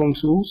 platform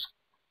tools,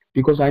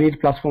 because I need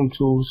platform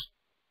tools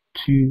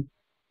to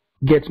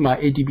get my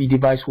ADB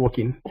device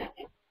working.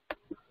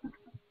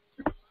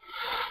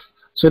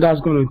 So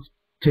that's going to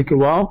take a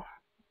while.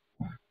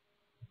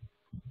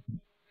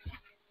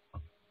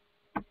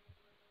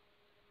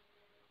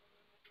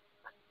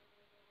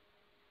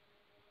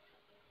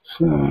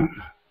 So,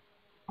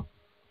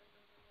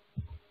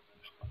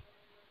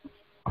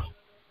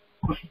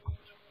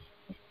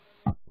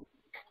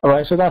 all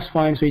right, so that's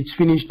fine. So it's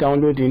finished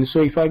downloading.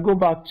 So if I go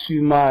back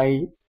to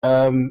my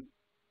the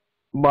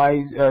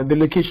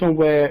location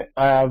where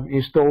I have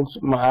installed,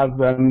 I've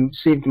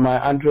saved my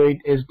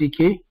Android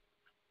SDK,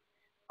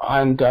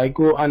 and I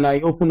go and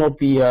I open up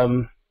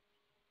the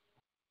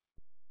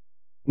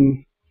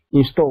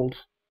installed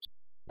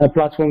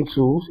platform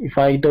tools. If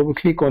I double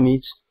click on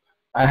it,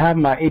 I have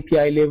my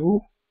API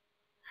level.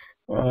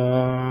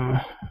 1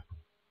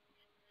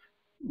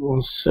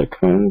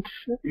 second,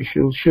 it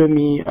should show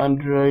me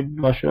Android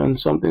version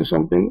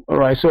something. All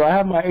right, so I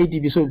have my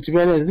ADB. So to be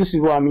honest, this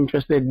is what I'm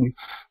interested in.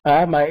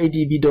 I have my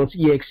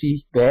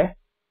adb.exe there.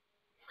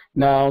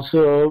 Now,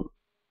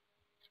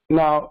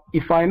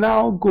 if I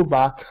now go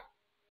back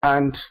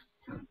and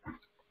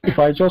if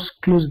I just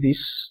close this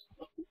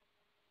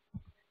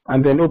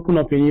and then open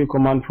up a new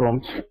command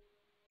prompt,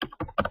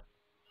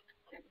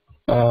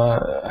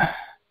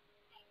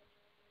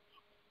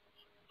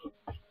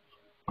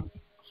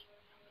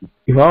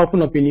 if I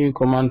open up a new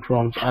command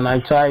prompt and I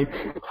type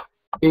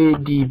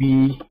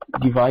ADB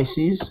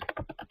devices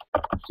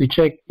to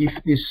check if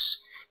this,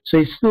 so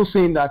it's still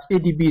saying that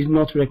ADB is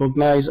not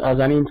recognized as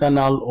an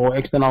internal or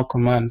external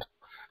command.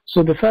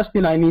 So the first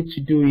thing I need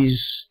to do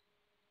is,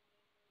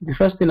 you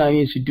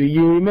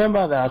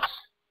remember that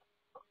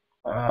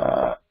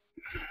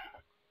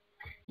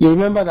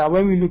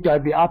when we looked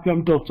at the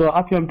Appium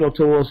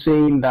doctor was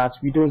saying that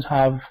we don't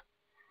have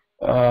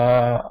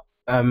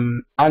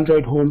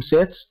Android home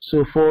set.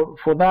 So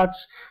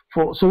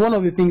so one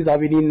of the things that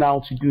we need now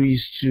to do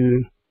is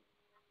to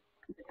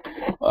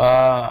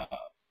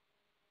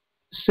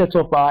set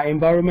up our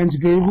environment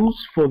variables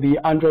for the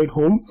Android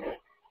home.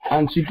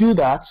 And to do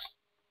that,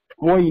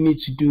 what you need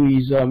to do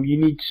is you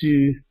need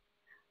to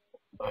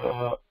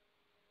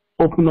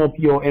open up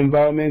your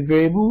environment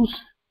variables.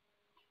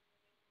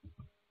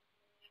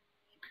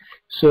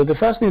 So the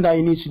first thing that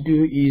you need to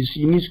do is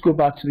you need to go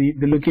back to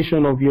the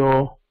location of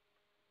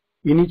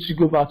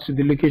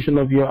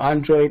your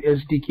Android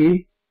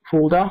SDK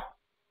folder.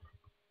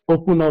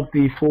 Open up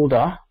the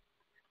folder,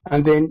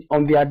 and then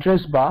on the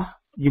address bar,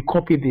 you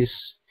copy this.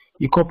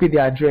 You copy the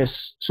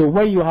address. So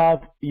when you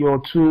have your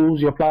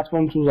tools, your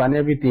platform tools, and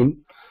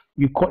everything,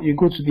 you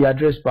go to the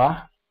address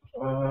bar.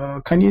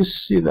 Can you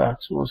see that?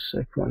 1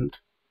 second.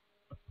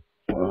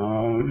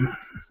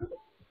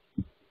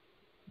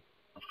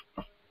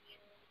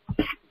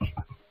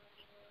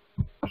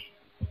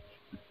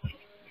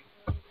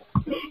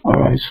 All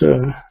right,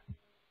 so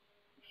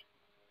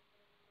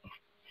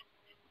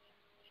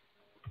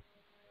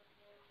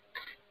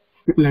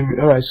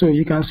all right, so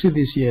you can see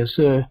this here.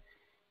 So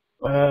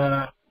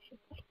all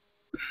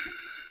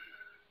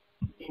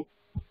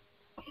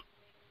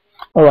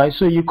right,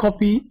 so you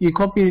copy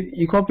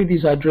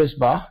this address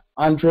bar,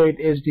 Android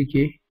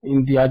SDK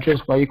in the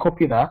address bar. You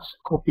copy that,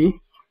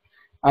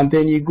 and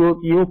then you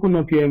open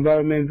up your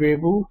environment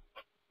variable.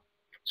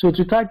 So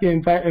to type your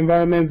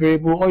environment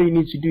variable, all you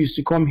need to do is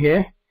to come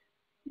here.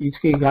 You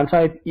can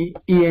type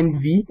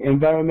env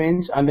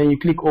environment, and then you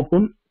click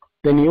open.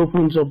 Then it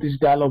opens up this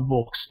dialog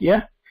box.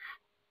 Yeah.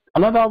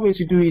 Another way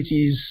to do it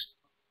is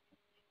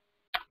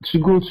to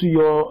go to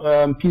your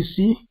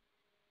PC.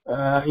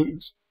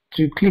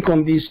 To click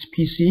on this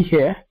PC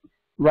here,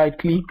 right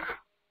click,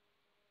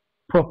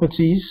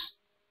 properties,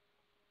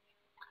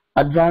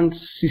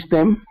 advanced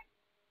system,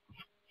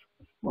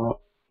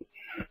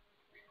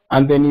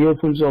 and then it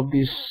opens up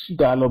this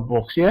dialog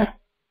box. Yeah.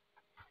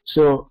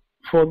 So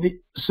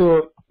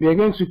we are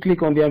going to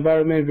click on the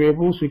environment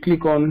variables. We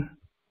click on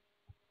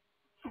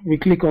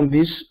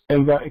this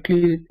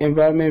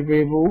environment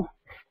variable,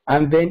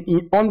 and then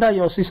under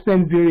your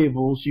system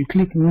variables, you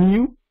click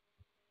new,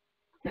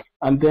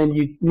 and then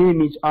you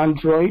name it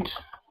Android,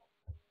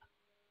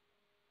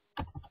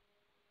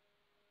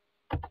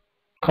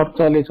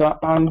 capital letter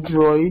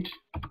Android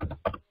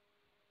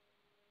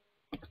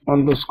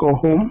underscore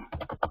home,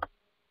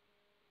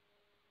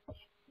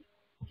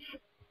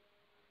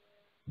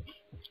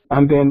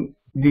 and then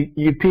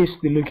you paste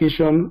the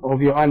location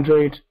of your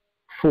Android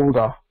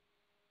folder.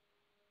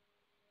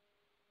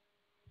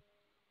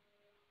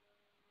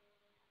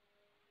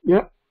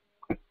 Yeah,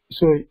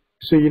 so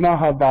you now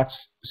have that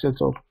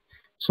set up.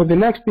 So the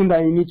next thing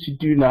that you need to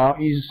do now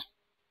is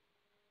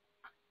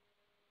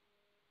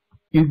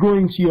you go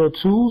into your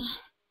tools,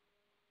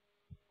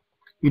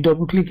 you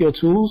double click your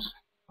tools,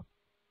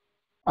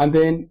 and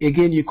then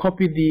again you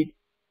copy the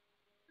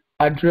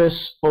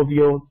address of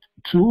your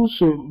tools.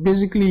 So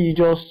basically you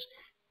just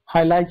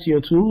highlight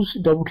your tools,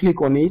 double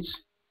click on it,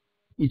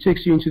 it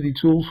takes you into the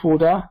tools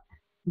folder,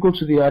 go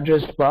to the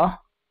address bar,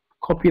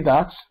 copy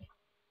that,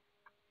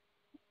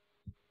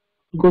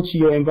 go to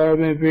your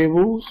environment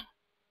variables,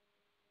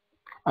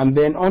 and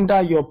then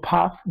under your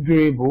path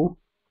variable,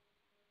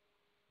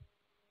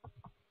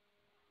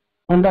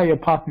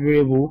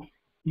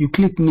 you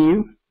click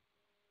new,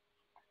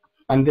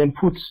 and then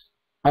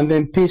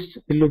paste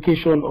the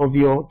location of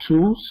your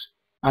tools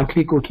and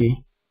click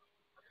OK.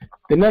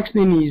 The next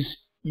thing is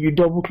you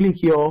double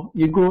click you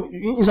go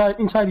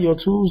inside your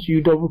tools,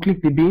 you double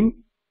click the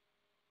bin,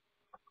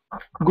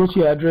 go to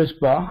your address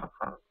bar,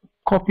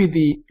 copy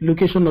the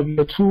location of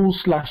your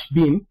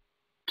tools/bin,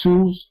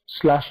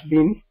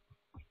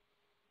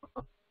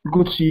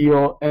 go to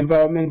your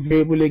environment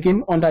variable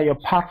again under your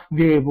path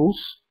variables.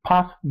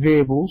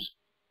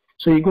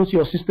 So you go to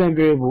your system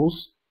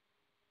variables.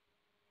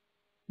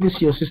 This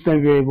is your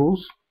system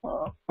variables.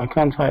 I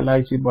can't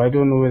highlight it, but I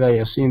don't know whether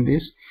you're seeing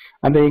this.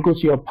 And then you go to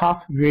your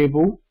path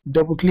variable,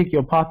 double click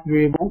your path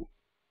variable,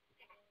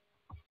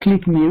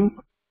 click new,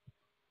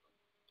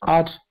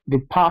 add the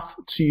path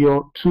to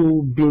your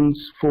tool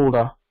bins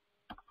folder,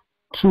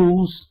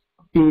 tools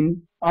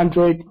bin,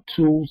 Android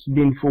tools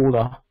bin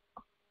folder.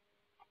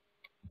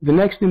 The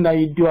next thing that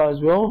you do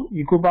as well,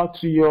 you go back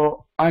to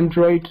your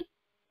Android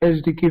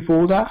SDK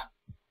folder,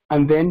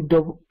 and then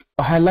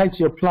highlight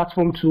your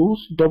platform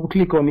tools, double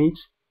click on it,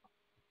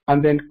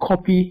 and then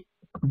copy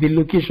the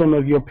location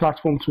of your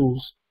platform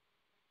tools.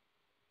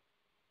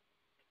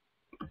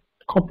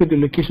 Copy the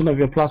location of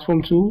your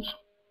platform tools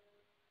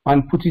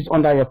and put it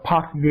under your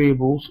path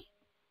variables,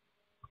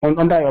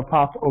 under your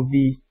path of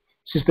the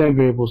system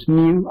variables,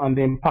 new and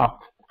then path.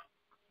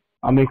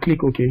 And then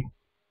click OK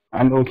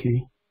and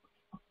OK.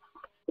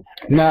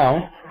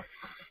 Now,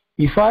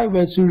 if I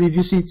were to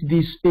revisit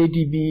this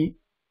ADB,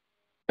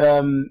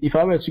 if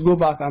I were to go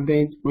back and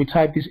then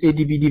retype this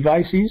ADB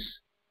devices,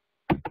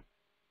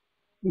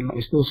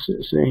 it's still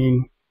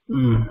saying,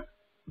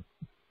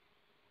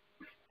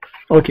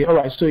 Okay, all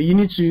right. So you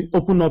need to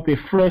open up a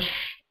fresh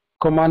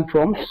command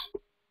prompt,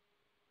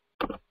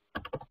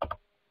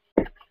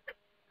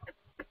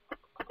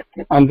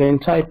 and then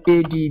type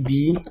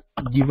ADB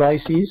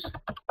devices.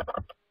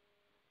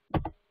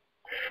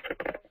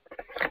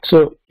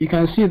 So you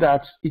can see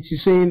that it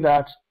is saying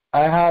that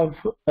I have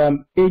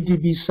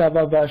ADB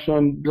server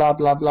version blah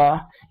blah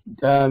blah,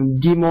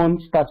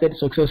 daemon started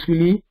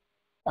successfully,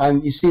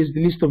 and it says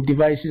the list of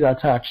devices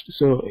attached.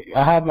 So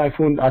I have my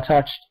phone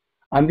attached,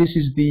 and this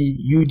is the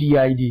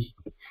UDID.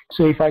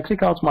 So if I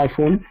take out my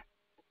phone,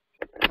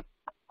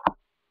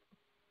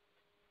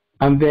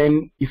 and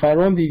then if I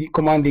run the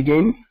command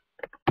again,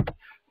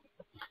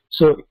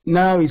 so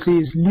now it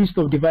says list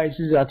of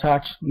devices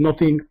attached,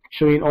 nothing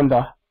showing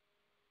under.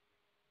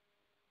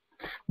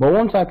 But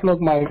once I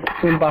plug my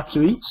phone back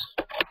to it,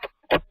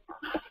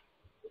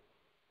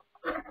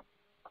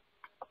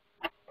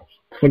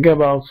 forget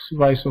about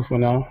Visor for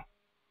now,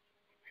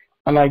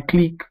 and I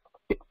click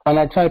and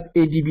I type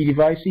ADB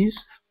devices,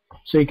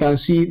 so you can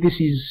see this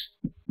is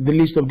the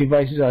list of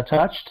devices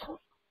attached.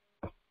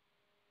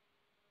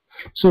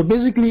 So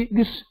basically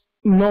this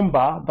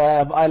number that I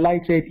have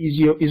highlighted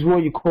is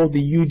what you call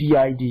the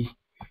UDID.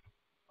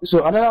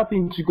 So another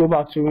thing to go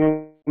back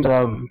to,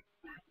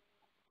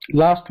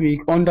 last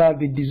week under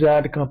the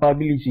desired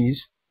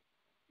capabilities,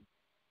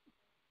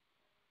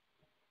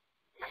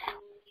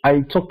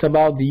 I talked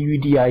about the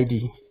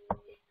UDID.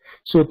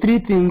 So three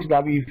things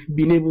that we've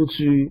been able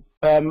to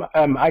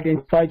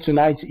identify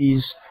tonight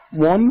is: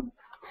 one,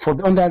 for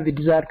under the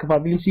desired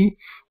capability,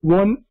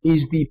 one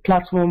is the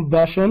platform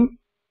version,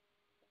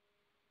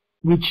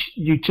 which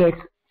you check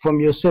from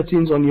your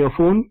settings on your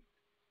phone.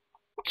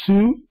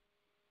 Two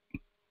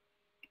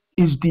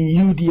is the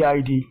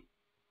UDID,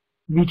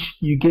 which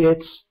you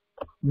get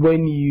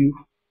when you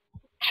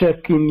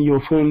check in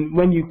your phone,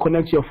 when you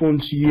connect your phone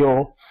to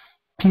your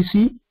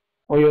PC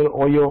or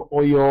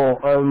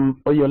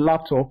your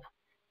laptop,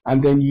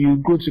 and then you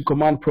go to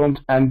command prompt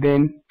and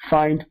then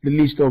find the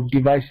list of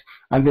devices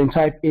and then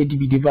type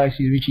ADB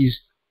devices, which is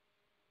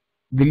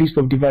the list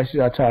of devices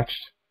attached.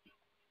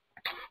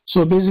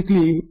 So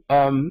basically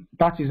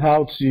that is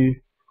how to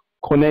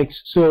connect.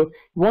 So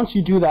once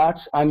you do that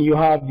and you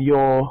have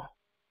your,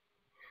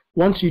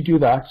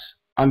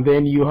 and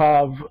then you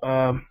have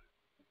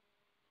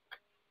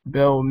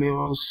bear with me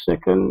 1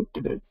 second.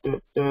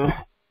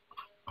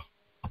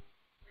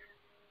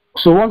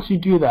 So once you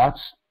do that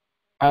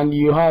and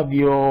you have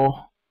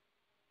your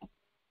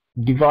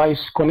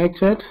device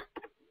connected,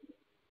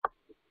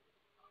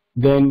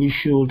 then you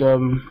should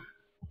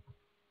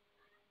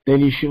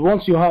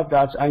once you have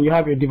that and you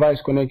have your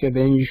device connected,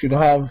 then you should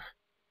have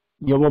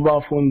your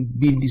mobile phone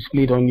being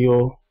displayed on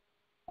your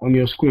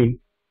screen.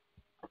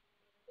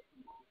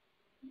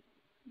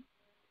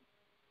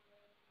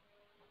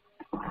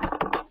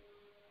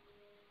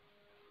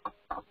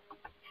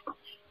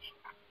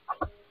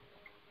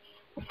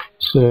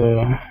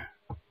 So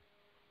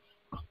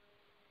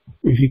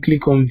if you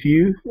click on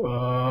view,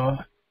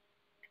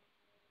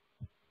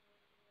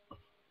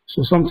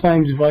 so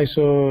sometimes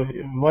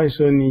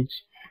Visor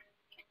needs,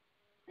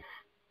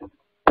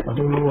 I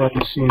don't know why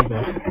you're seeing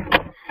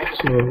that.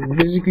 So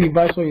basically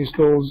Visor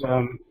installs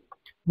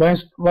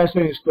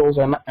Visor installs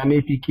an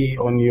APK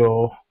on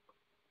your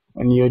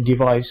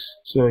device,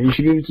 so you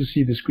should be able to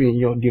see the screen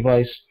your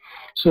device.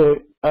 So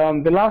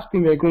the last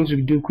thing we're going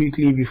to do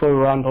quickly before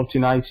we round up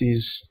tonight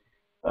is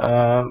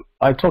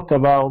I talked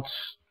about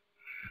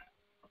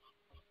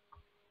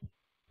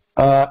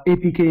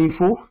APK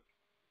info.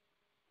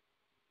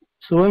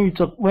 So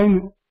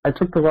when I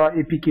talked about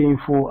APK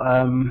info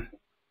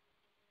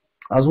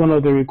as one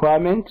of the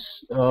requirements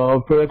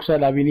or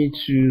prerequisite that we need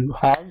to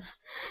have.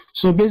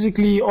 So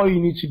basically all you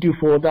need to do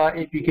for that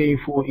APK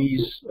info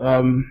is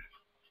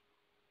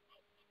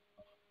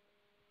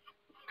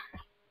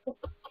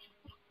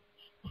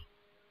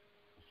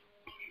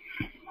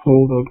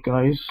hold on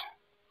guys.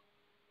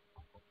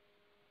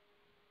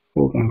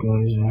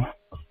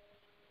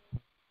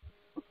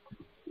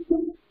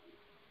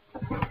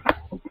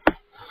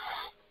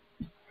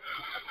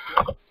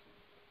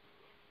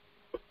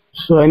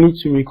 So I need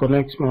to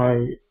reconnect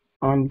my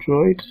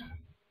Android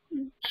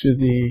to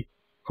the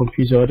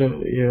computer.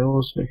 Yeah,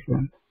 1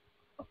 second.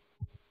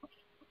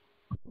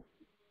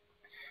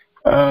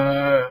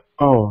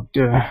 Oh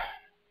dear.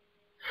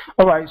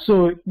 All right,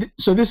 so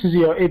this is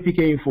your APK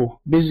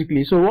info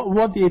basically. So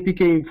what the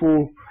APK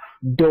info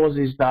does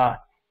is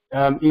that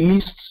it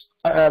lists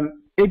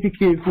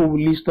APK info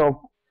will list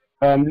up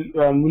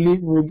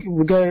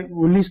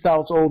will list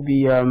out all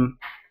the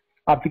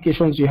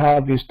applications you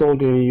have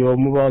installed in your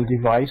mobile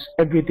device,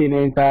 everything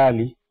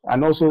entirely,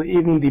 and also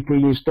even the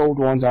pre-installed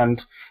ones,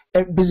 and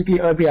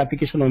basically every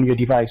application on your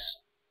device.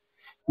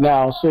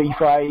 Now, so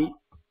if I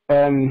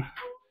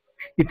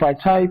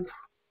type,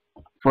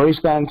 for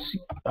instance,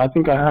 I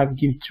think I have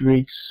gift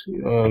rates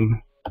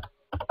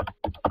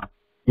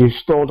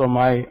installed on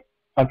my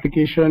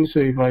application.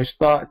 So if I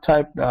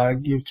type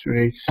gift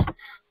rates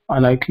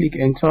and I click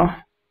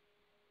enter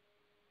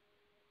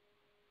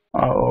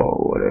or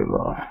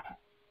whatever,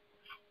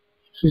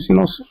 so it's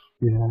not,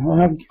 yeah,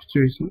 I have gift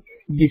rates,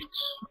 gift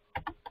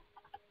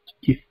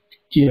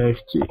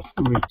rates.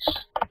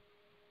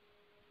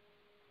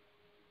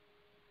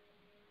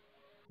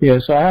 Yeah,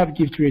 so I have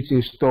gift rates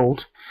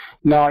installed.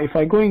 Now, if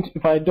I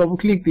double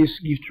click this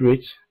gift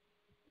rate,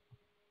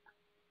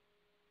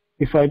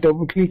 if I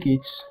double click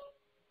it,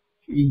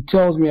 it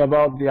tells me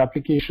about the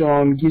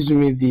application, gives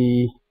me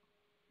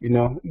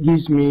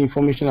gives me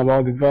information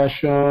about the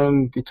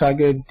version, the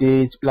target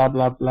date, blah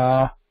blah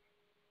blah,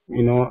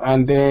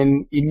 and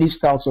then it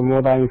lists out some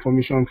other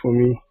information for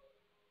me.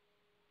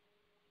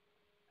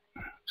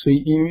 So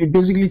it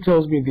basically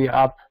tells me the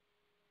app,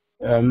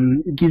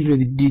 it gives me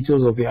the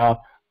details of the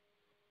app.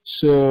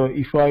 So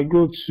if I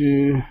go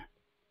to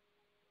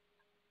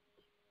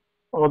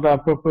other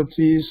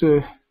properties,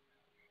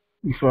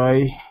 if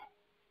I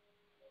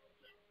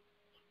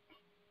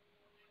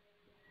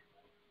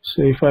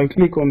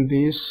click on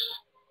this,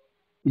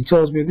 it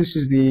tells me this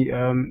is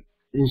the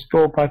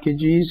install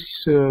packages.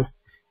 So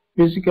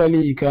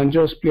basically you can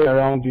just play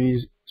around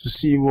with to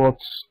see what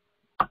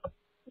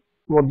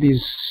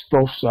these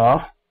stuffs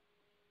are,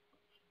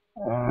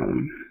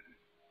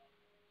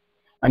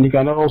 and you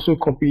can also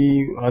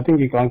copy. I think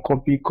you can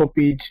copy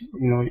it,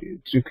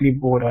 to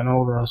clipboard and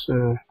all that.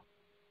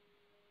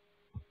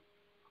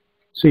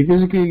 So it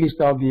basically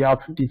lists out the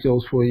app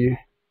details for you.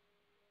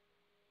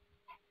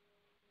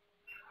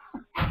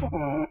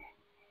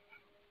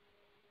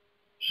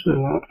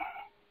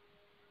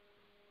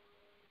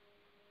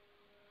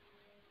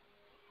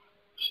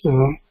 So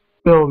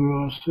bear with me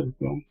 1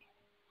 second.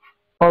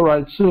 All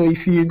right. So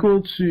if you go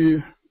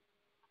to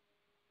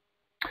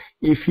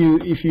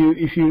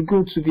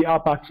the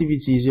app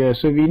activities, yeah.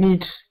 So we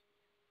need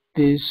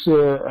this.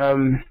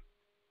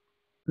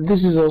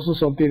 This is also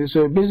something.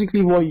 So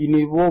basically, what we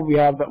need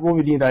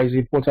that is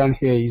important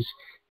here is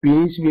we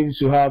need to be able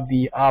to have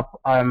the app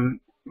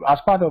as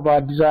part of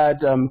our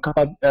desired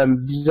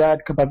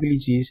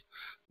capabilities.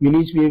 We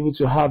need to be able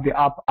to have the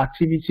app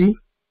activity.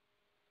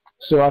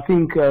 So I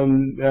think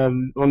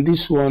on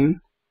this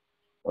one,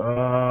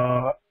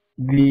 the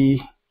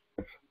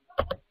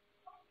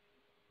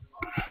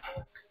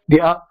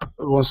app,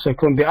 1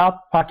 second, the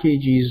app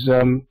package is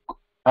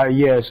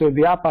yeah. So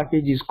the app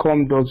package is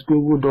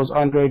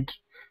com.google.android.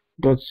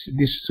 So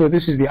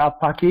this is the app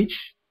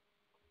package.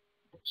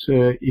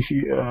 So if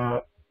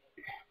you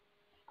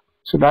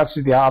so that's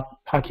the app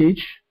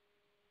package,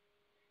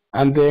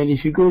 and then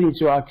if you go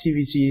into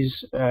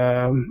activities,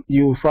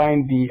 you'll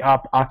find the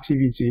app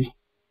activity.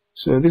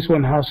 So this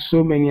one has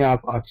so many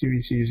app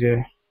activities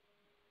here.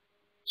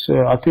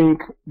 So I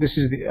think this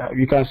is the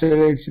you can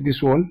select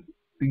this one,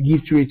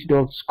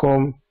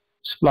 giftrate.com/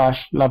 blah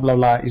blah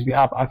blah is the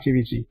app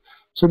activity.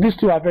 So these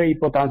two are very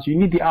important. You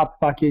need the app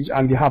package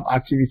and the app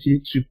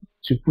activity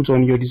to put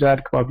on your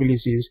desired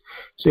capabilities.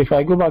 So if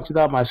I go back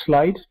to my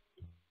slide,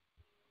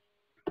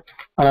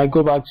 and I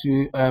go back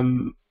to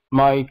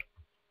my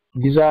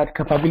desired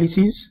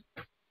capabilities,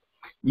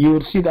 you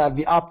will see that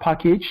the app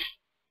package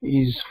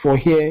is for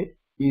here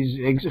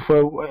is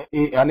for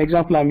an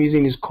example I'm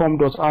using is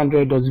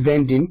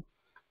com.android.vending,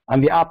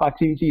 and the app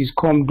activity is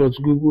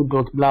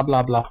com.google.blah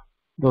blah blah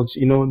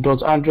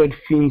 .android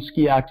fins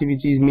key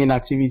activities main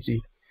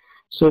activity.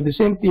 So the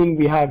same thing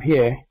we have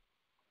here.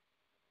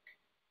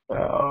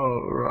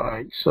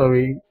 Alright,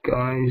 sorry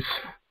guys.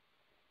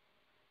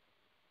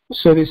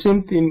 So the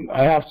same thing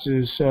I have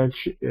to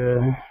search.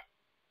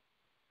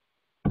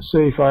 So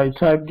if I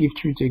type gift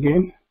tweet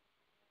again,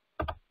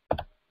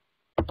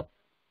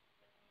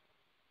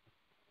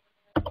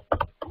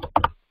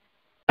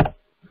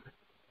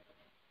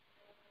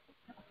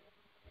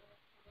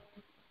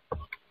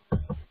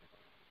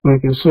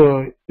 okay,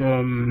 so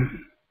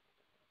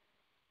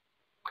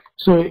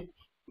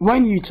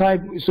when you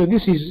type, so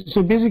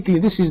basically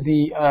this is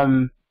the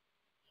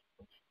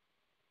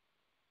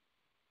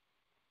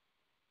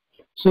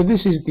so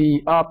this is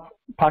the app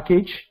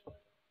package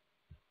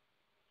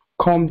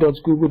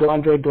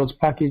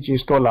com.google.android.package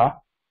installer,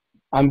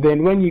 and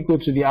then when you go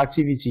to the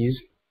activities,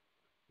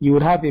 you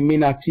would have a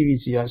main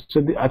activity.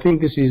 So I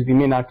think this is the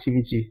main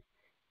activity,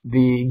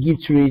 the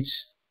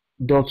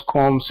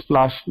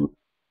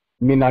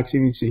giftreach.com/main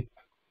activity.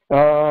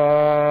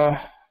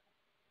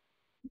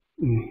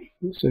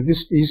 So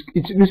this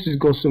has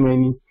got so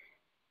many.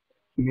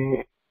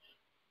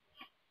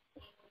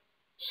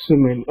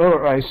 All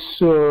right.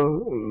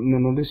 So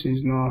no, this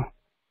is not.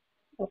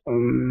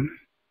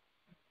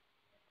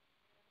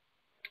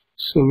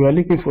 So we are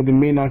looking for the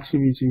main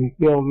activity.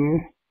 Bear with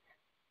me.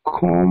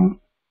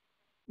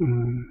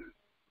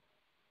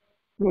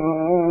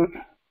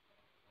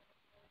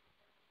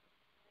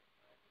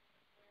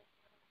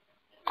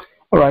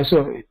 All right,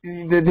 so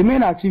the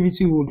main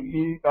activity would,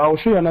 I'll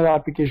show you another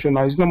application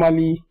now. It's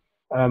normally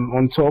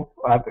on top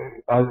as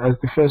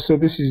the first. So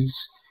this is,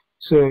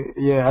 so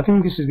yeah, I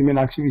think this is the main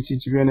activity,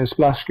 to be honest,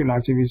 splash screen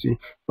activity.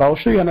 But I'll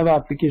show you another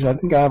application. I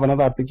think I have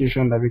another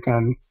application that we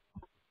can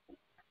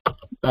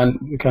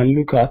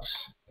look at.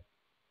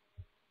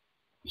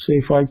 So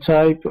if I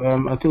type,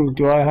 I think,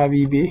 do I have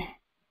eBay?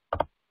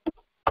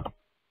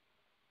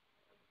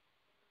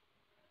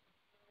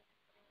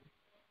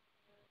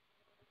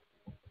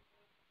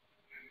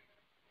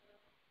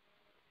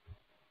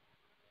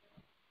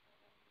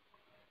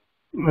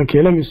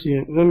 Okay, let me see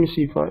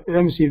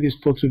if this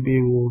total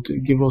B will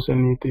give us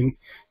anything.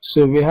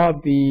 So we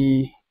have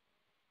this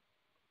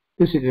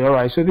is all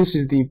right. So this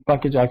is the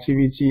package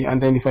activity,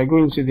 and then if I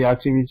go into the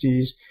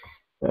activities,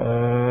 so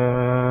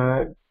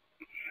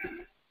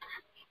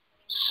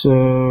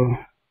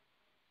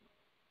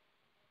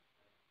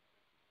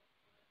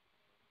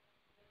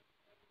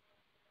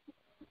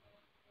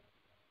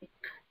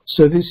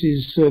this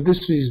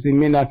is the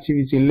main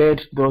activity,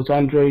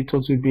 led.android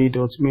total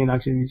B.main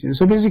activity.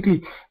 So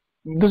basically,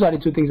 those are the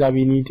two things that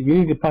we need. We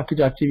need the package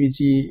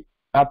activity,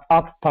 app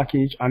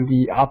package, and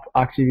the app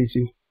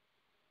activity.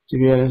 To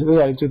be honest, those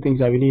are the two things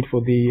that we need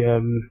for the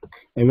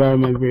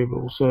environment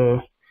variable.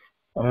 So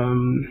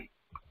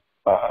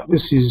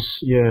this is,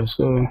 yeah,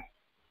 so